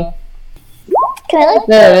tiny. Can I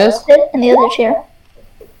There it is. sit in the other chair?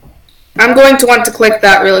 I'm going to want to click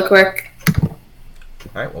that really quick.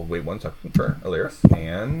 Alright, well, wait 1 second for Elyris.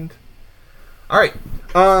 And... Alright.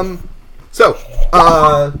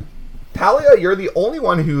 Thalia, you're the only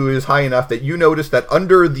one who is high enough that you notice that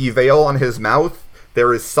under the veil on his mouth,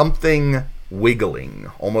 there is something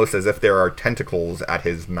wiggling. Almost as if there are tentacles at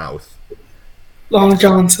his mouth. Long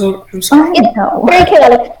John Silver. I'm sorry. No. Very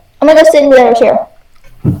chaotic. I'm gonna go sit in the other chair.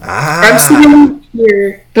 I'm sitting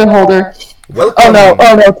here. Good holder. Welcome.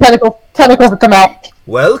 Oh no, tentacles have come out.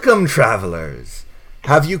 Welcome, travelers.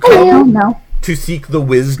 Have you Oh come no. to seek the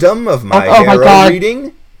wisdom of my Oh my Harrow God.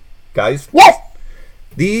 reading? Guys? Yes.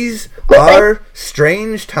 These are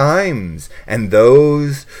strange times, and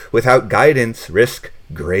those without guidance risk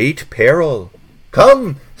great peril.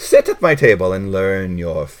 Come, sit at my table and learn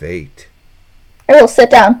your fate. I will sit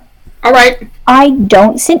down. Alright. I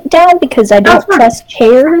don't sit down because I don't trust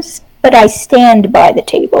chairs, but I stand by the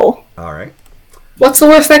table. Alright. What's the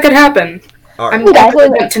worst that could happen? Alright. I'm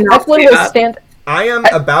going to not Eklan say will that. stand. I am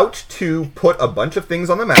about to put a bunch of things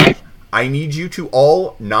on the map. I need you to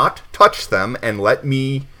all not touch them and let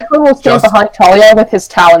me... Eklan will stand Just- behind Thalia with his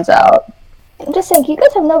talons out. I'm just saying, you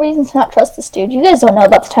guys have no reason to not trust this dude. You guys don't know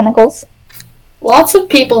about the tentacles. Lots of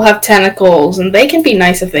people have tentacles, and they can be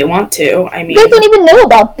nice if they want to. I mean, You guys don't even know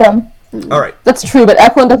about them. Alright, That's true, but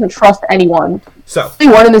Eklan doesn't trust anyone. so... The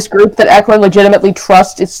only one in this group that Eklan legitimately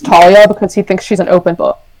trusts is Thalia because he thinks she's an open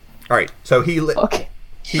book. Alright, so he Okay.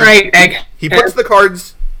 right, Egg. he puts the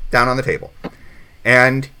cards down on the table.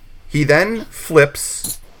 And he then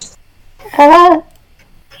flips... That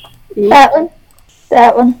one.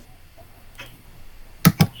 That one.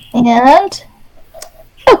 And...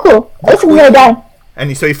 Oh, cool. Listen, I'm gonna die.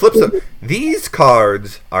 And so he flips them. These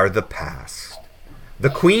cards are the past. The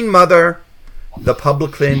Queen Mother, the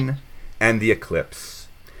Publican, and the Eclipse.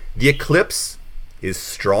 The Eclipse is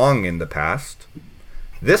strong in the past.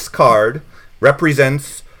 This card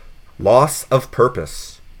represents loss of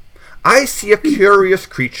purpose. I see a curious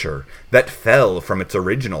creature that fell from its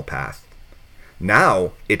original path.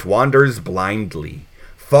 Now it wanders blindly,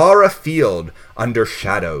 far afield under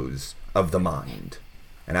shadows of the mind.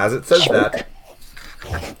 And as it says that,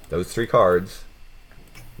 those 3 cards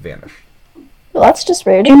vanish. Well, that's just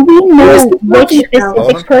rude. Do we know which Hold on.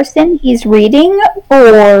 specific person he's reading,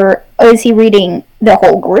 or is he reading the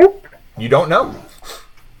whole group? You don't know.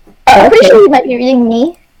 I'm pretty sure you might be reading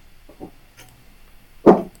me.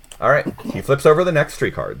 Alright, he flips over the next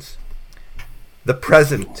 3 cards. The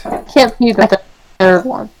Present, Can't see the third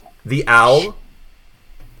one. the Owl,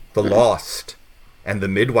 the Lost, and the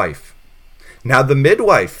Midwife. Now the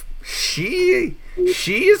Midwife, she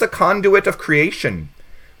is a conduit of creation,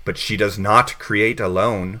 but she does not create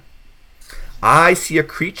alone. I see a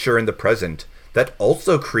creature in the present that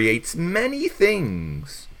also creates many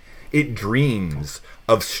things. It dreams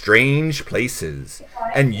of strange places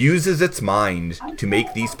and uses its mind to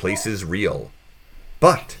make these places real.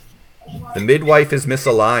 But the Midwife is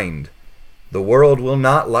misaligned. The world will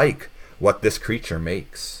not like what this creature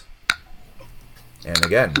makes. And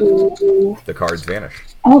again, the cards vanish.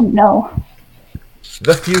 Oh no.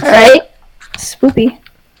 The future. Alright. Spoopy.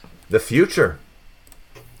 The future.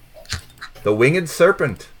 The winged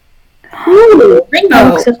serpent. That Rainbow.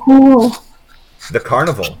 looks so cool. The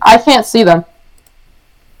carnival. I can't see them.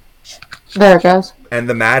 There it goes. And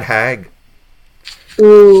the mad hag.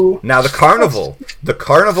 Ooh. Now the carnival. The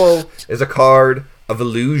carnival is a card of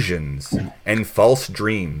illusions and false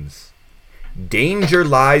dreams. Danger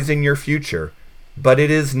lies in your future, but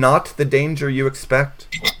it is not the danger you expect.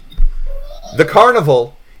 The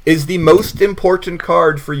carnival is the most important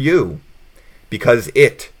card for you because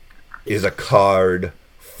it is a card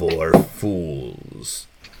for fools.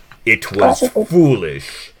 It was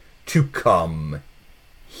foolish to come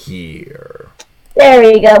here. There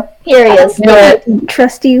we go. Here he is.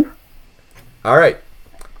 Trust you. All right.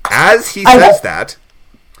 As he says that,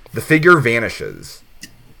 the figure vanishes.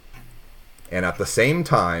 And at the same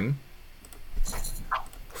time,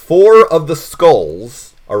 4 of the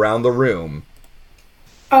skulls around the room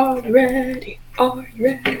Are you ready? Are you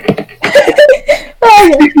ready?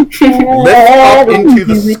 lift up into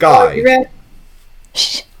the Are you sky. ready?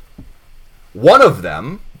 One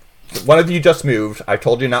of you just moved. I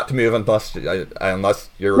told you not to move unless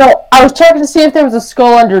you're... No, I was checking to see if there was a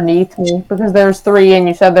skull underneath me, because there's 3 and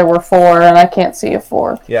you said there were 4, and I can't see a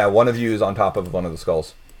 4th. Yeah, one of you is on top of one of the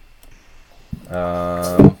skulls.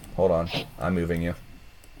 Hold on. I'm moving you.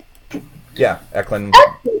 Yeah, Eklan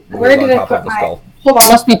Where was did on I top put of the my- skull. Hold on,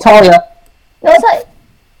 must be Thalia. No, it's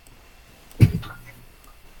not.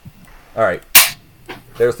 Alright.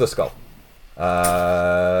 There's the skull.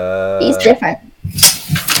 He's different.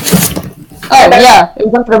 Oh, yeah, it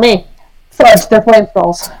was under me. Fudge, they're flame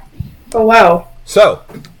skulls. Oh wow. So,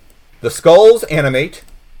 the skulls animate.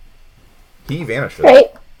 He vanishes.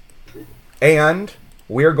 Right? And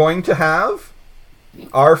we're going to have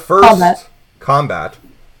our first combat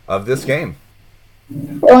of this game.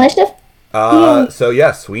 Roll initiative? So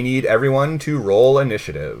yes, we need everyone to roll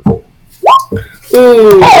initiative. Ooh.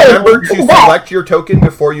 Hey, Remember look to at that. select your token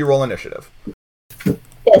before you roll initiative.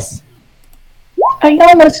 Yes. I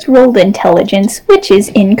almost rolled intelligence, which is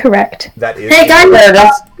incorrect. That is... Hey guys, There it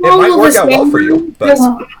is. It might work out well for you, but...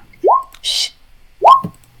 Shh.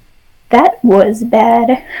 That was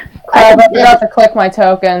bad. I forgot to click my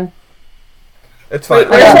token. It's fine.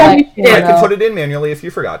 Wait, I where's can that? put it in manually if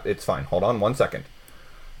you forgot. It's fine. Hold on 1 second.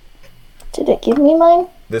 Did it give me mine?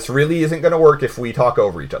 This really isn't going to work if we talk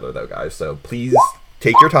over each other, though, guys. So please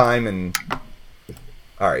take your time and...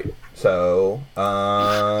 Alright, so...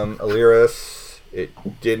 Elyris, it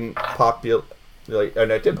didn't populate...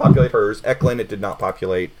 And it did populate hers. Eklan, it did not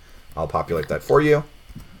populate. I'll populate that for you.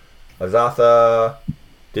 Azatha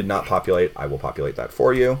did not populate. I will populate that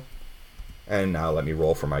for you. And now let me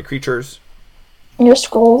roll for my creatures. Your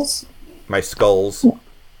scrolls. My skulls.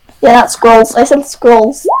 Yeah, not scrolls. I said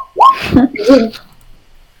scrolls. Well,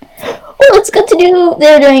 it's good to do.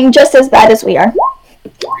 They're doing just as bad as we are.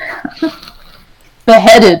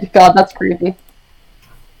 Beheaded. God, that's creepy.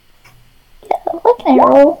 Yeah, what can I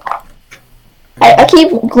roll? I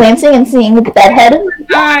keep glancing and seeing the bedhead.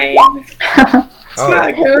 9. It's Oh.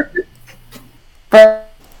 not good.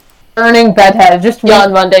 Burning bedhead, just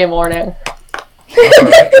on Monday morning.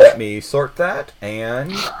 Alright, let me sort that.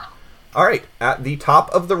 And... Alright, at the top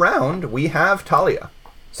of the round, we have Thalia.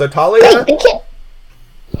 So Thalia... Wait, they can't.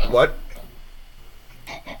 What?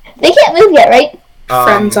 They can't move yet, right?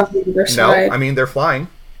 Friends on the other No, side. I mean, they're flying.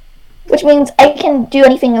 Which means I can do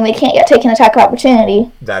anything and they can't yet take an attack of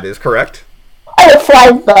opportunity. That is correct. I will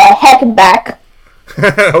fly the heck back.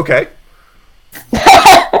 Okay.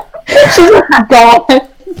 God.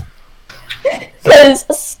 Because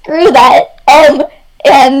screw that.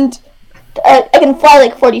 And I can fly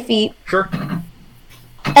like 40 feet. Sure.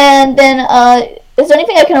 And then, is there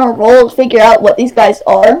anything I can roll to figure out what these guys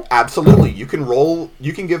are? Absolutely. You can roll...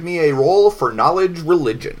 You can give me a roll for knowledge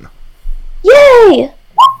religion. Yay!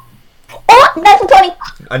 Oh, natural 20!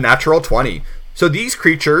 A natural 20. So these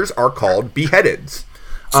creatures are called beheadeds.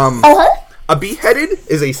 Uh-huh. A beheaded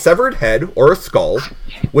is a severed head or a skull,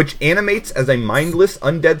 which animates as a mindless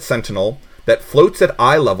undead sentinel that floats at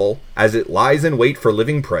eye level as it lies in wait for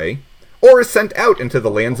living prey, or is sent out into the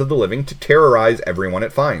lands of the living to terrorize everyone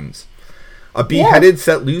it finds. A beheaded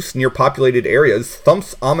set loose near populated areas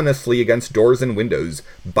thumps ominously against doors and windows,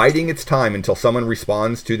 biding its time until someone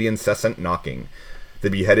responds to the incessant knocking. The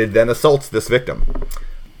beheaded then assaults this victim.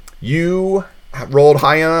 You rolled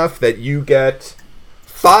high enough that you get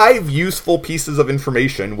 5 useful pieces of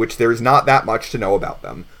information, which there's not that much to know about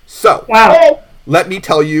them. So, Wow. let me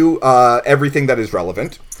tell you everything that is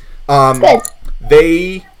relevant. Good.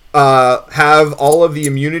 They have all of the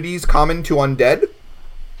immunities common to undead.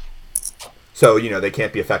 So, they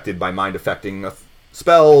can't be affected by mind-affecting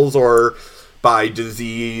spells or by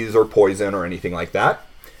disease or poison or anything like that.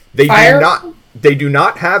 They do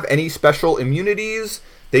not have any special immunities.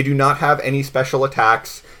 They do not have any special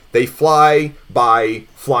attacks. They fly by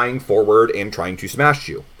flying forward and trying to smash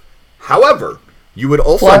you. However, you would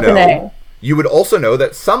also know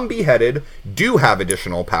that some beheaded do have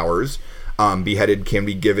additional powers. Beheaded can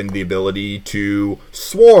be given the ability to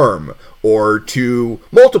swarm or to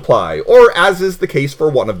multiply, or, as is the case for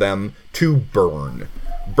one of them, to burn.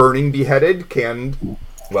 Burning beheaded can,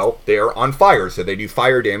 they are on fire, so they do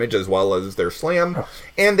fire damage as well as their slam,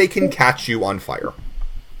 and they can catch you on fire.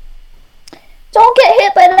 Don't get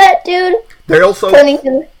hit by that, dude. They're also,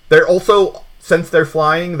 since they're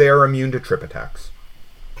flying, they are immune to trip attacks.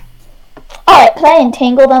 Alright, can I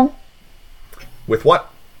entangle them? With what?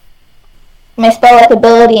 My spell-like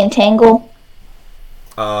ability, entangle.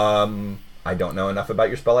 I don't know enough about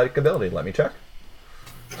your spell-like ability. Let me check.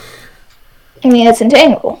 I mean, it's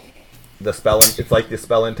entangle. It's like the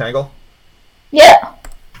spell entangle? Yeah.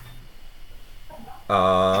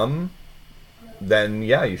 Then,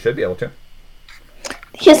 yeah, you should be able to.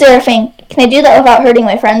 Here's the other thing. Can I do that without hurting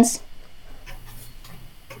my friends?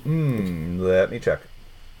 Let me check.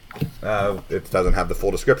 It doesn't have the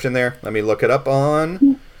full description there. Let me look it up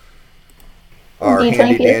on our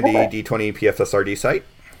handy-dandy D20 PFSRD site.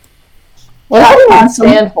 What does that even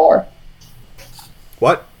stand for?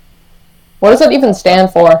 What? What does that even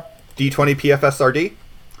stand for? D20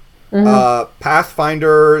 PFSRD?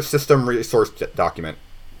 Pathfinder System Resource Document.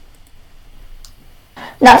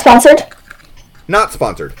 Not sponsored? Not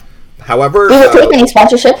sponsored. However, we would take any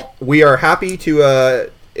sponsorship. We are happy to,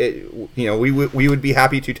 we would be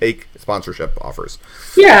happy to take sponsorship offers.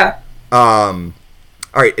 Yeah. All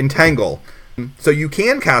right, Entangle. So you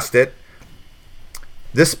can cast it.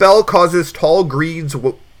 This spell causes tall grass,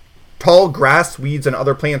 weeds, and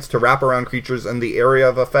other plants to wrap around creatures in the area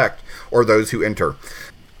of effect or those who enter.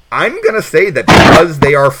 I'm gonna say that because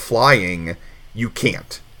they are flying, you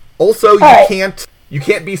can't. Also, you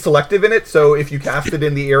can't be selective in it, so if you cast it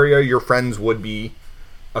in the area, your friends would be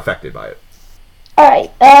affected by it.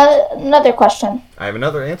 Alright, another question. I have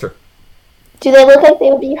another answer. Do they look like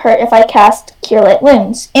they would be hurt if I cast Cure Light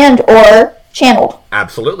Wounds and or Channeled?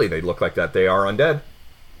 Absolutely, they look like that. They are undead.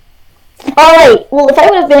 Alright, well, if I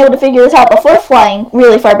would have been able to figure this out before flying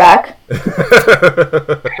really far back,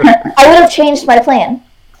 I would have changed my plan.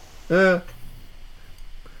 You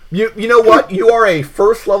know what? You are a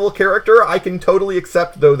first-level character. I can totally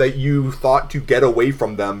accept, though, that you thought to get away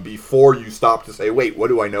from them before you stopped to say, wait, what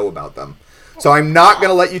do I know about them? So I'm not going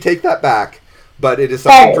to let you take that back, but it is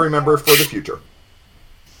something to remember for the future.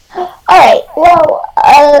 Alright, well,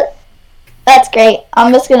 that's great.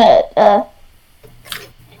 I'm just going to,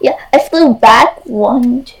 I flew back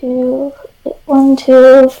 1, 2,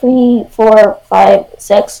 3, 4, 5,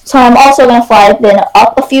 6. So I'm also going to fly then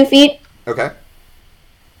up a few feet. Okay.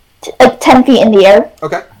 10 feet in the air.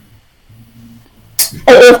 Okay.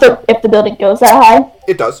 If the building goes that high.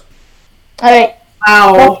 It does. Alright.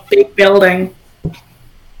 Wow, big building.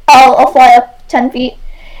 I'll fly up 10 feet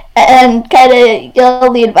and kind of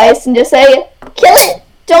yell the advice and just say, kill it!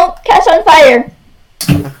 Don't catch on fire!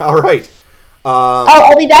 Alright.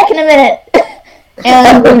 I'll be back in a minute.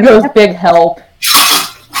 And there goes big help.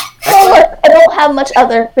 Oh, look, I don't have much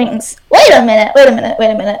other things. Wait a minute.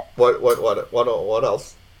 What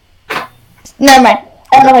else? Never mind.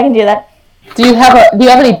 I don't know if I can do that. Do you have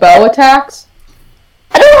any bow attacks?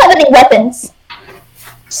 I don't have any weapons.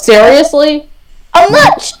 Seriously? I'm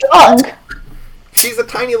not strong. She's a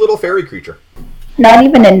tiny little fairy creature. Not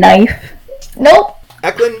even a knife. Nope.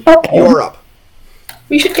 Eklan, Okay. you're up.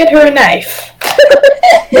 We should get her a knife.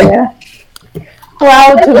 Yeah.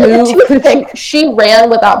 Allowed to move. She ran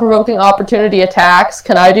without provoking opportunity attacks.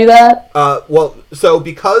 Can I do that? So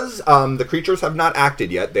because the creatures have not acted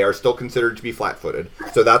yet, they are still considered to be flat-footed.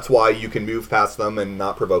 So that's why you can move past them and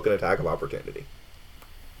not provoke an attack of opportunity.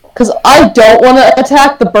 Because I don't want to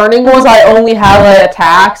attack the burning ones. I only have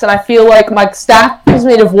attacks, and I feel like my staff is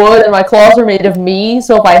made of wood and my claws are made of me.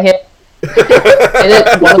 So if I hit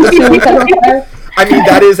it, one of the two will catch on fire. I mean,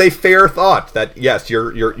 that is a fair thought. That yes,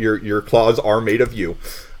 your claws are made of you.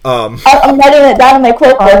 I'm writing it down in my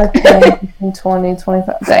quote book. 20,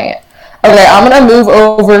 25. Dang it. Okay, I'm gonna move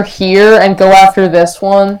over here and go after this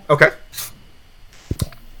one. Okay.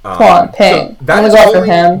 Come on, ping. So I'm gonna go after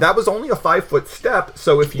him. That was only a 5-foot step.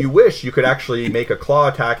 So if you wish, you could actually make a claw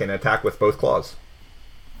attack and attack with both claws.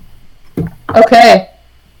 Okay.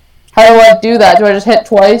 How do I do that? Do I just hit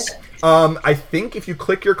twice? I think if you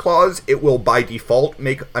click your claws, it will by default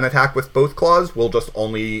make an attack with both claws. We'll just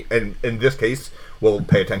only, and in this case, we'll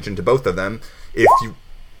pay attention to both of them.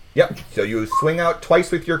 So you swing out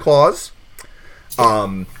twice with your claws.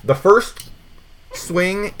 The first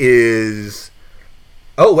swing is...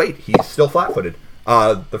 Oh, wait, he's still flat-footed.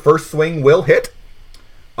 The first swing will hit,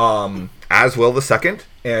 as will the second,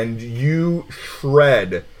 and you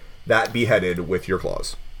shred that beheaded with your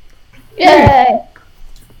claws. Yay!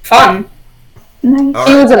 Fun. Nice.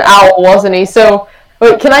 He was an owl, wasn't he? So,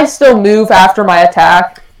 wait, can I still move after my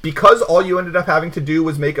attack? Because all you ended up having to do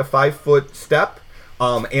was make a 5-foot step,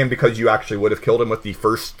 and because you actually would have killed him with the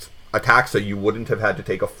first attack, so you wouldn't have had to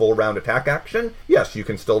take a full round attack action, yes, you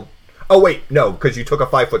can still... Oh, wait, no, because you took a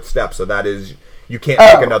 5-foot step, so that is... You can't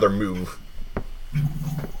make another move.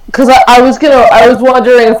 Because I was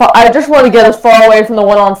wondering if I just want to get as far away from the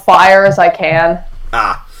one on fire as I can.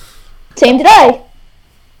 Ah. Same did I.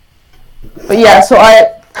 But yeah, so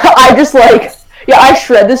I just like... Yeah, I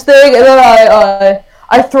shred this thing, and then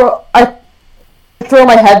I throw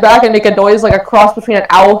my head back and make a noise like a cross between an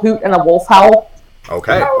owl hoot and a wolf howl.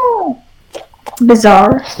 Okay.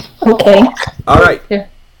 Bizarre. Okay. Alright. Yeah.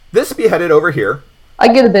 This beheaded over here I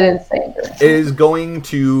get a bit insane. is going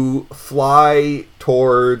to fly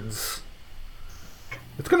towards...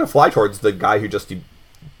 It's going to fly towards the guy who just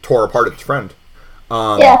tore apart its friend.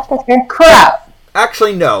 Yeah, that's fair. Crap!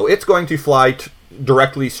 Actually, no. It's going to fly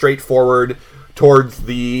directly straight forward towards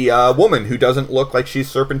the woman who doesn't look like she's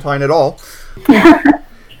serpentine at all.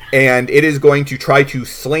 And it is going to try to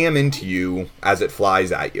slam into you as it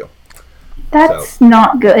flies at you. That's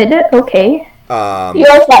not good. Okay.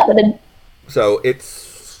 You're flat-footed. So it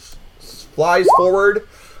flies forward,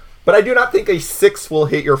 but I do not think a 6 will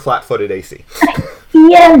hit your flat-footed AC.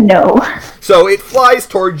 Yeah, no. So it flies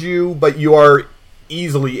towards you, but you are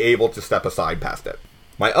easily able to step aside past it.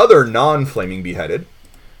 My other non-flaming beheaded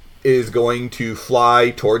is going to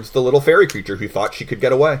fly towards the little fairy creature who thought she could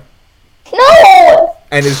get away. No!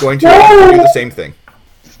 And is going to do the same thing.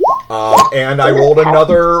 And I rolled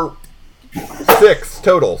another 6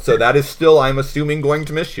 total, so that is still, I'm assuming, going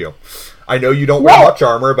to miss you. I know you don't wear much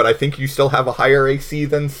armor, but I think you still have a higher AC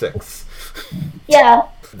than 6. Yeah.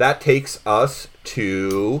 That takes us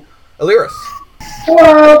to Elyris.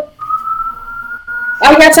 Well,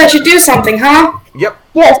 I guess I should do something, huh? Yep.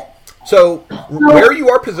 Yes. So, where you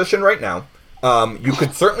are positioned right now, you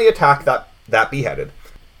could certainly attack that beheaded.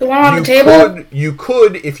 The one on the table? You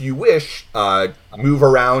could, if you wish, move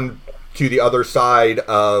around to the other side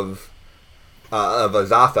of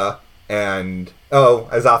Azatha, and... Oh,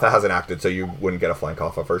 Azatha hasn't acted, so you wouldn't get a flank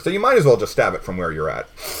off of her. So you might as well just stab it from where you're at.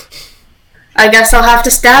 I guess I'll have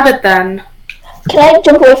to stab it then. Can I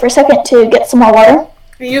jump away for a second to get some more water?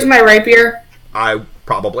 Can I use my rapier? I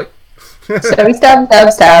probably. Stabby stab.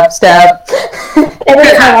 Ever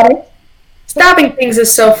get my water? Stabbing things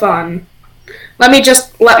is so fun. Let me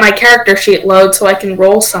just let my character sheet load so I can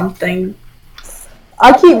roll something.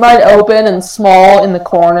 I keep mine open and small in the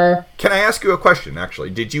corner. Can I ask you a question, actually?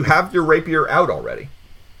 Did you have your rapier out already?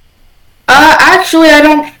 Actually, I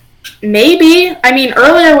don't... Maybe. I mean,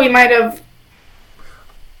 earlier we might have...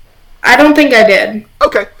 I don't think I did.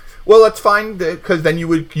 Okay. Well, that's fine, because then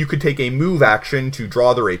you could take a move action to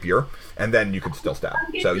draw the rapier, and then you could still stab.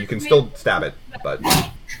 So you can still stab it, but...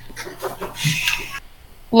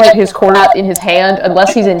 Like his coordinate in his hand,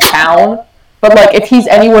 unless he's in town. But like, if he's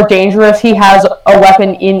anywhere dangerous, he has a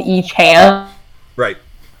weapon in each hand. Right.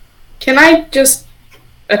 Can I just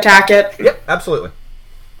attack it? Yep, absolutely.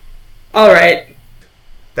 Alright.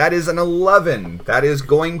 That is an 11. That is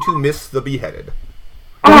going to miss the beheaded.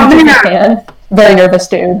 Oh, man. Very nervous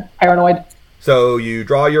dude. Paranoid. So you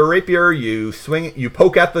draw your rapier, you swing, you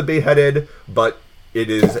poke at the beheaded, but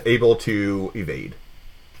it is able to evade.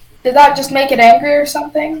 Did that just make it angry or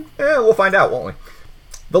something? We'll find out, won't we?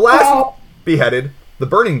 The last beheaded, the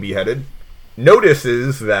burning beheaded,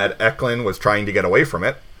 notices that Eklan was trying to get away from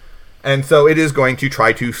it, and so it is going to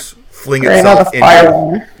try to fling itself into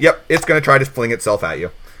you. Yep, it's going to try to fling itself at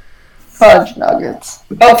you. Fudge nuggets.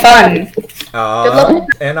 Oh, fun.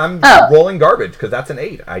 And I'm rolling garbage, because that's an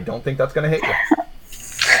 8. I don't think that's going to hit you.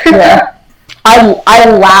 Yeah. I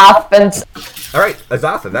laugh and... Alright,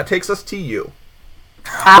 Azatha, that takes us to you.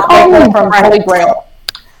 From Holy Grail.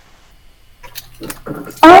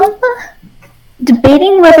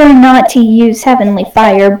 Debating whether or not to use Heavenly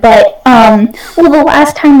Fire, but, the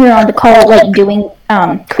last time we were on the call, like, doing,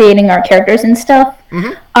 creating our characters and stuff,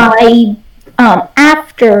 I,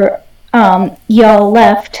 after, y'all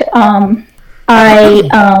left, I,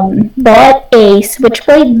 bought a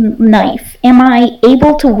switchblade knife, am I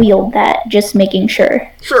able to wield that? Just making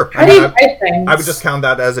sure. Sure. How do you write things? I would just count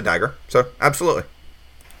that as a dagger. So, absolutely.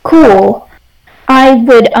 Cool. I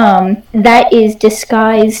would, that is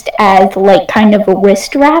disguised as, like, kind of a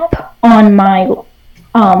wrist wrap on my,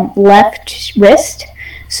 left wrist.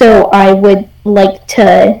 So I would like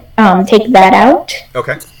to, take that out.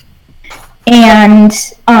 Okay. And,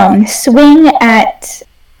 swing at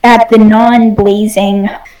the non-blazing,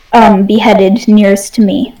 beheaded nearest to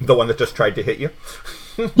me. The one that just tried to hit you?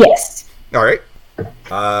 Yes. All right.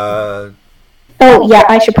 Oh, yeah,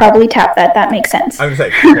 I should probably tap that. That makes sense. I was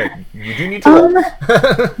going to say, okay, you do need to roll.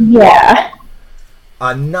 Yeah.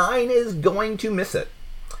 A 9 is going to miss it.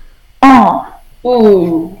 Oh.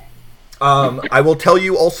 Ooh. I will tell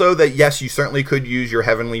you also that, yes, you certainly could use your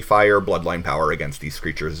Heavenly Fire bloodline power against these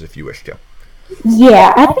creatures if you wish to.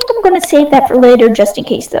 Yeah, I think I'm going to save that for later just in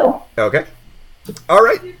case, though. Okay. All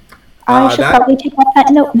right. I should probably take off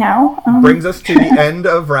that note now. Brings us to the end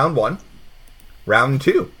of round 1. Round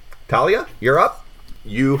 2. Thalia, you're up.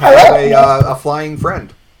 You have a flying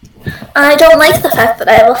friend. I don't like the fact that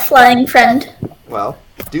I have a flying friend. Well,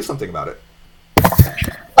 do something about it.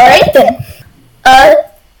 Alright then.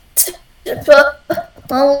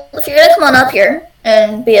 Well, if you're gonna come on up here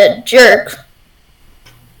and be a jerk,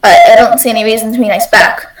 I don't see any reason to be nice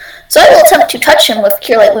back. So I will attempt to touch him with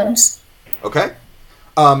Cure Light Wounds. Okay.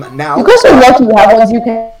 Now... You guys are lucky you have ones you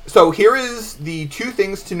can So here is the 2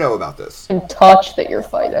 things to know about this. touch that you're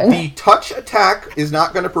fighting. The touch attack is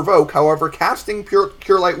not going to provoke. However, casting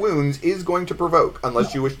Cure Light Wounds is going to provoke,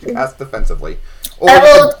 unless you wish to cast defensively. Or I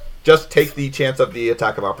will... just take the chance of the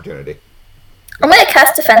attack of opportunity. I'm gonna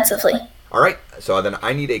cast defensively. Alright, so then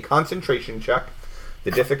I need a concentration check.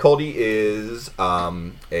 The difficulty is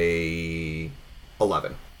a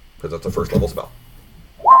 11, because that's a first level spell.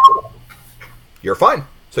 You're fine.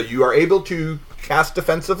 So you are able to cast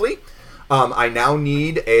defensively. I now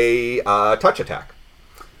need a touch attack.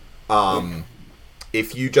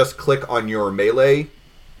 If you just click on your melee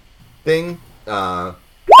thing, a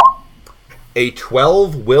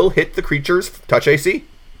 12 will hit the creature's touch AC.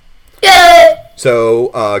 Yay!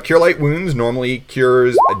 So Cure Light Wounds normally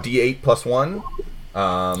cures a D8 plus 1.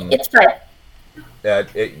 It's fine.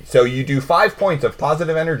 So you do 5 points of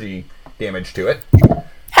positive energy damage to it.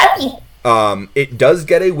 Happy. It does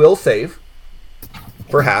get a will save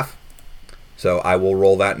for half. So I will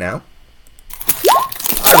roll that now.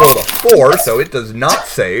 I rolled a 4, so it does not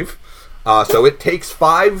save. So it takes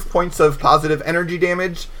 5 points of positive energy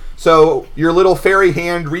damage. So your little fairy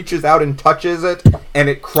hand reaches out and touches it, and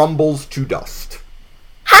it crumbles to dust.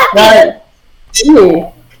 Happy.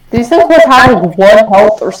 Ooh. These things must have like 1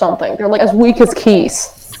 health or something. They're like as weak as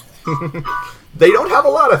keys. They don't have a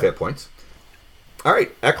lot of hit points.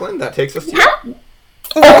 Alright, Eklan, that takes us to you.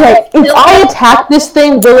 Okay, if I attack this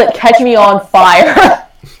thing, will it catch me on fire?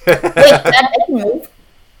 Wait, I can move.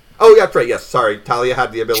 Oh, yeah, that's right, yes. Sorry, Thalia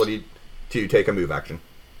had the ability to take a move action.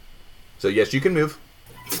 So, yes, you can move.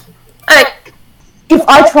 Alright. If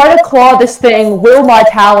I try to claw this thing, will my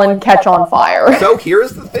talon catch on fire? So,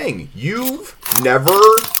 here's the thing. You've never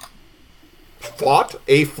fought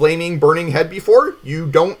a flaming, burning head before. You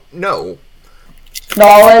don't know.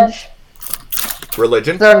 Knowledge.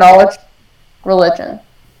 Religion. Is there knowledge? Religion.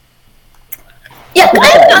 Yeah, can I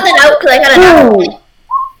have found that out? Because I got an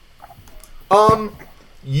hour.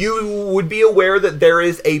 You would be aware that there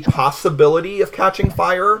is a possibility of catching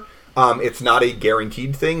fire. It's not a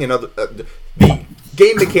guaranteed thing. The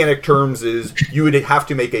game mechanic terms is you would have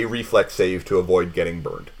to make a reflex save to avoid getting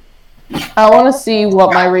burned. I want to see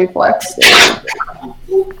what my reflex is.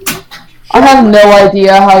 I have no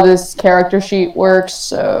idea how this character sheet works,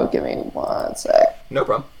 so give me 1 sec. No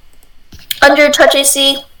problem. Under touch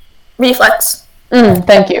AC, reflex.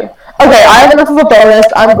 Thank you. Okay, I have enough of a bonus.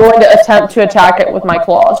 I'm going to attempt to attack it with my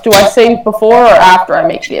claws. Do I save before or after I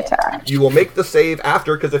make the attack? You will make the save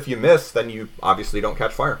after, because if you miss, then you obviously don't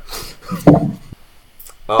catch fire.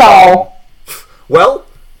 Oh. Well,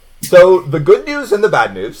 so the good news and the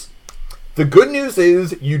bad news. The good news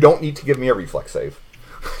is you don't need to give me a reflex save.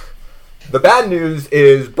 The bad news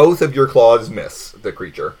is both of your claws miss the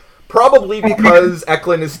creature. Probably because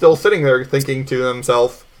Eklan is still sitting there thinking to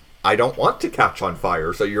himself, I don't want to catch on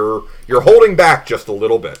fire, so you're holding back just a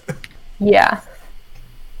little bit. Yeah.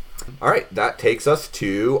 Alright, that takes us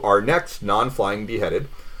to our next non-flying beheaded,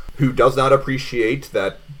 who does not appreciate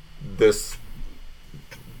that this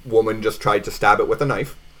woman just tried to stab it with a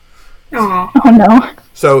knife. Aw. Oh no.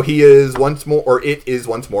 So he is once more, or it is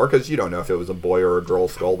once more, because you don't know if it was a boy or a girl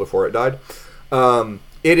skull before it died.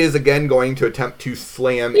 It is again going to attempt to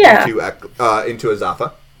slam into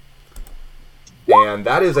Azatha. And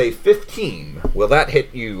that is a 15. Will that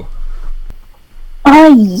hit you?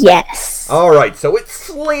 Yes. Alright, so it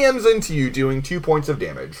slams into you, doing 2 points of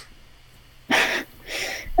damage.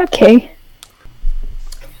 Okay.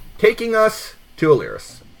 Taking us to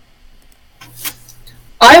Elyris.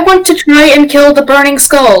 I want to try and kill the burning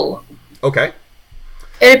skull. Okay.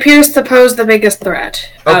 It appears to pose the biggest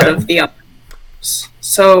threat out of the others.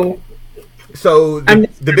 So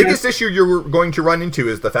the biggest issue you're going to run into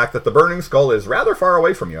is the fact that the burning skull is rather far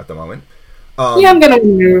away from you at the moment. I'm gonna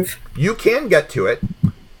move. You can get to it,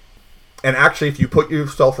 and actually, if you put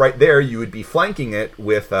yourself right there, you would be flanking it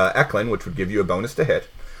with Eklan, which would give you a bonus to hit.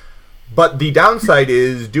 But the downside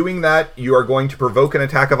is, doing that, you are going to provoke an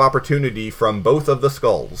attack of opportunity from both of the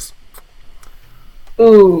skulls.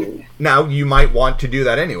 Ooh. Now, you might want to do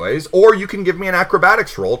that anyways, or you can give me an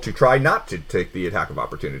acrobatics roll to try not to take the attack of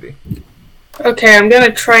opportunity. Okay, I'm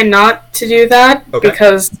gonna try not to do that,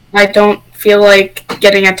 because I don't feel like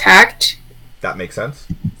getting attacked. That makes sense.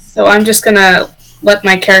 So I'm just gonna let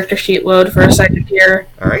my character sheet load for a second here.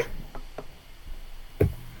 Alright.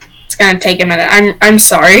 It's gonna take a minute. I'm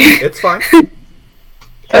sorry. It's fine.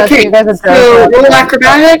 Okay, so roll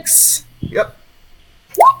acrobatics. Yep.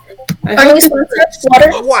 Are we supposed to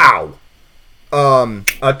water? Wow!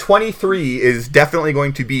 A 23 is definitely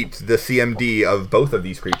going to beat the CMD of both of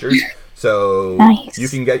these creatures. So Nice. you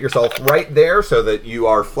can get yourself right there so that you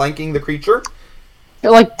are flanking the creature.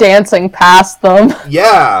 You're like dancing past them.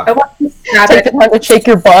 Yeah! I want to stab Take it. the time to shake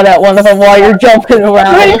your butt at one of them while you're jumping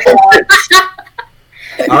around.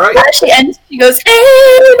 Alright. Actually, and she goes,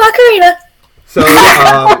 "Hey, Macarena!" So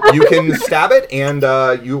you can stab it, and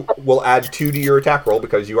you will add 2 to your attack roll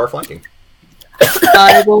because you are flanking.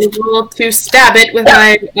 I will roll to stab it with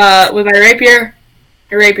my rapier.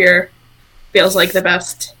 A rapier feels like the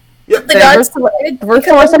best. Yep. The gods. The first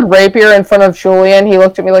time I said rapier in front of Julian, he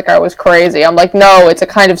looked at me like I was crazy. I'm like, no, it's a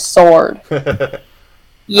kind of sword.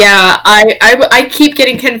 Yeah, I keep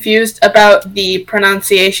getting confused about the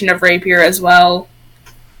pronunciation of rapier as well.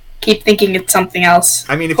 Keep thinking it's something else.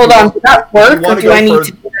 I mean, if Hold you on, want- did that if you work, or wanna do go I need for-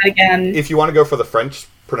 to do that again? If you want to go for the French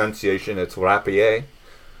pronunciation, it's rapier.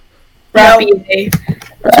 Rapier.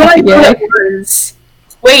 That's what I thought it was.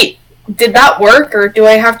 Wait, did that work, or do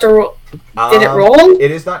I have to roll? Did it roll?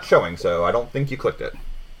 It is not showing, so I don't think you clicked it.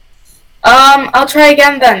 I'll try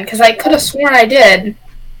again then, because I could have sworn I did.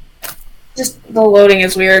 Just the loading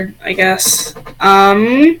is weird, I guess.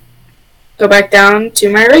 Go back down to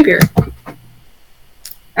my rapier.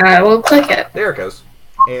 I will click it. There it goes.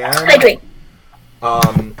 And Hydrate.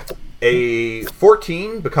 a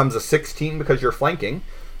 14 becomes a 16 because you're flanking.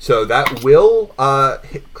 So that will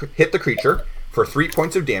hit the creature for 3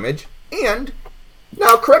 points of damage. And,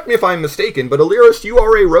 now correct me if I'm mistaken, but Elyris, you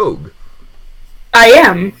are a rogue. I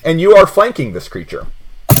am. And you are flanking this creature.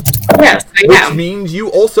 Yes, I Which am. means you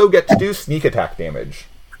also get to do sneak attack damage.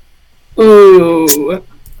 Ooh.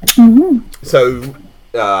 So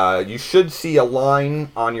you should see a line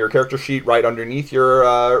on your character sheet right underneath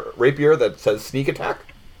your rapier that says sneak attack.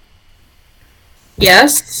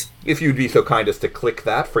 Yes. If you'd be so kind as to click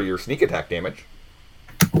that for your sneak attack damage.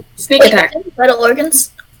 Sneak attack. Vital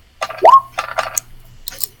organs.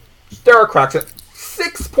 There are cracks at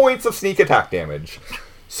 6 points of sneak attack damage.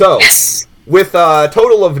 So, Yes. with a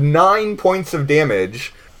total of 9 points of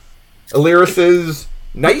damage, Elyris's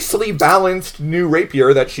nicely balanced new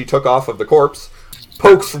rapier that she took off of the corpse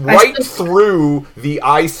pokes right through the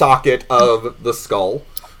eye socket of the skull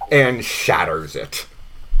and shatters it.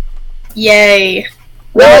 Yay.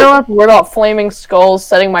 Now I don't have to worry about flaming skulls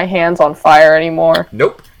setting my hands on fire anymore.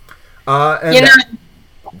 Nope. And You know,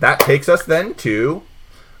 that takes us then to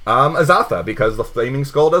Azatha, because the flaming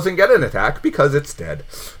skull doesn't get an attack because it's dead.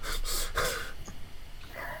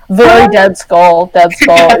 Very dead skull. Dead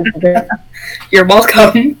skull. you're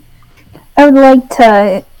welcome. I would like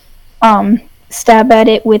to stab at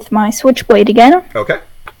it with my switchblade again. Okay.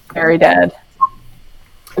 Very dead.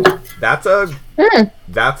 That's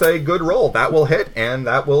a good roll. That will hit, and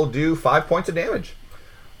that will do 5 points of damage.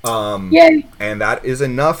 Yay. And that is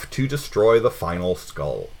enough to destroy the final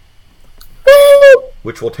skull.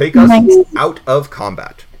 Which will take us Nice. out of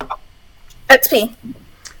combat. XP.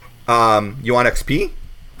 You want XP?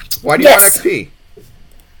 Why do you Yes. want XP?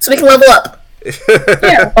 So we can level up.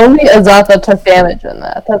 Only Azatha took damage in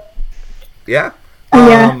that. Yeah?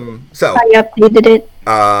 Yeah. So, I updated it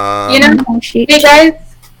You know, on my sheet. hey guys.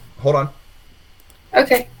 hold on.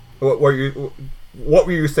 Okay. What were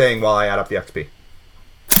you saying while I add up the XP?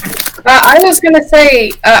 I was gonna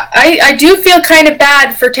say, I do feel kind of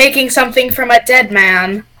bad for taking something from a dead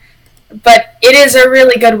man, but it is a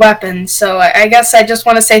really good weapon, so I guess I just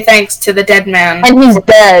want to say thanks to the dead man. And he's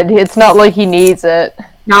dead. It's not like he needs it.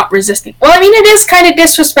 not resistant. Well, I mean, it is kind of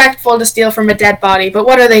disrespectful to steal from a dead body, but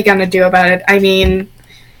what are they gonna do about it? I mean...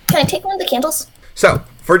 Can I take one of the candles? So,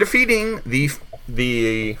 for defeating the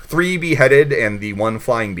 3 beheaded and the 1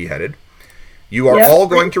 flying beheaded, you are all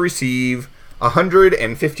going to receive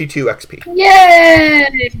 152 XP.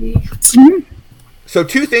 Yay! So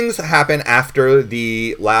 2 things happen after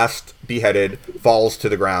the last beheaded falls to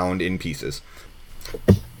the ground in pieces.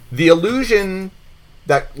 The illusion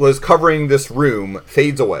that was covering this room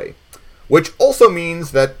fades away, which also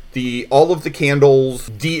means that all of the candles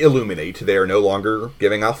de-illuminate. They are no longer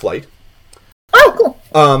giving off light. Oh, cool.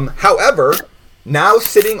 However, now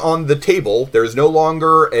sitting on the table, there's no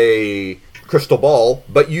longer a crystal ball,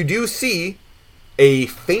 but you do see a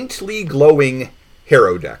faintly glowing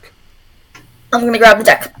Harrow deck. I'm gonna grab the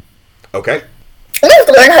deck. Okay. I'm gonna have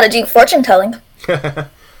to learn how to do fortune telling.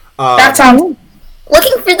 That sounds...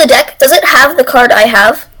 Looking through the deck, does it have the card I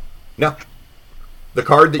have? No. The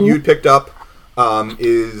card that you picked up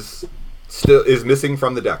is missing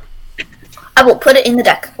from the deck. I will put it in the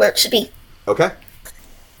deck where it should be. Okay.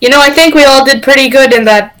 You know, I think we all did pretty good in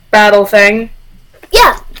that battle thing.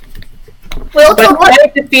 Yeah. We all killed But one. I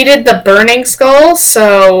defeated the Burning Skull,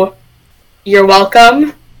 so you're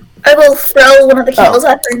welcome. I will throw one of the candles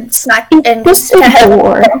at her and smack and This is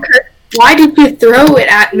war. Why did you throw it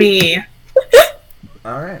at me?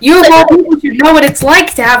 Alright. You of all people should know what it's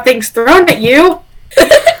like to have things thrown at you.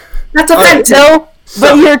 That's offensive. No, So,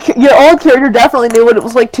 but your old character definitely knew what it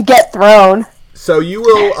was like to get thrown. so you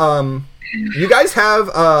will, you guys have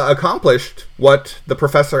accomplished what the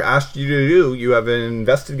professor asked you to do. You have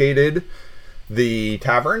investigated the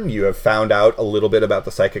tavern. You have found out a little bit about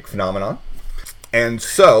the psychic phenomenon. And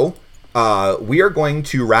so, we are going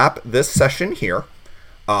to wrap this session here.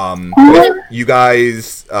 You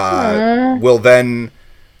guys will then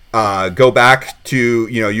go back to,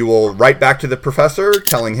 you will write back to the professor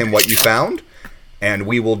telling him what you found, and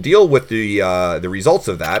we will deal with the results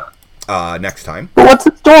of that next time. But what's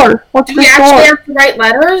the door? What's Do the we actually door? have to write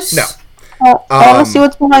letters? No. I want to see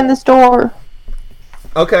what's behind this door.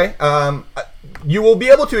 Okay. You will be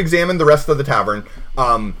able to examine the rest of the tavern.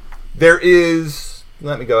 There is...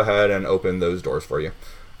 Let me go ahead and open those doors for you.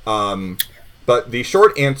 But the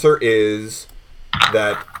short answer is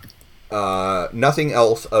that nothing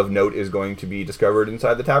else of note is going to be discovered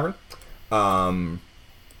inside the tavern.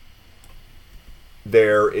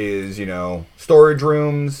 There is, storage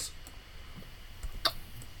rooms.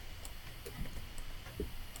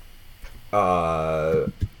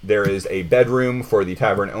 There is a bedroom for the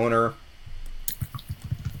tavern owner.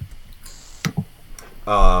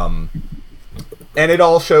 And it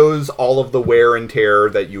all shows all of the wear and tear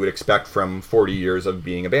that you would expect from 40 years of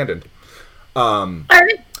being abandoned.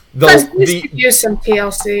 Alright. Let's use some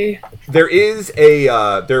TLC.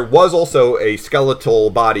 There was also a skeletal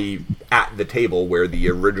body at the table where the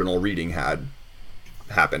original reading had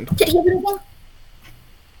happened. Did he have anything?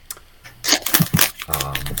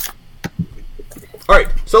 Alright,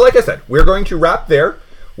 so like I said, we're going to wrap there.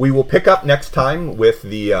 We will pick up next time with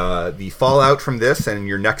the fallout from this and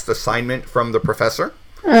your next assignment from the professor.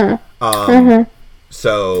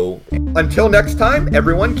 So, until next time,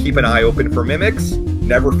 everyone, keep an eye open for mimics,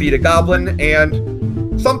 never feed a goblin,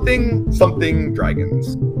 and something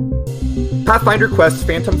dragons. Pathfinder Quest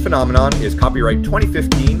Phantom Phenomenon is copyright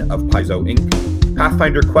 2015 of Paizo Inc.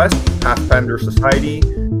 Pathfinder Quest, Pathfinder Society,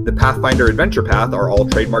 the Pathfinder Adventure Path are all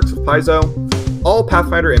trademarks of Paizo. All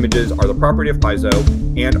Pathfinder images are the property of Paizo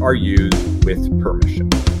and are used with permission.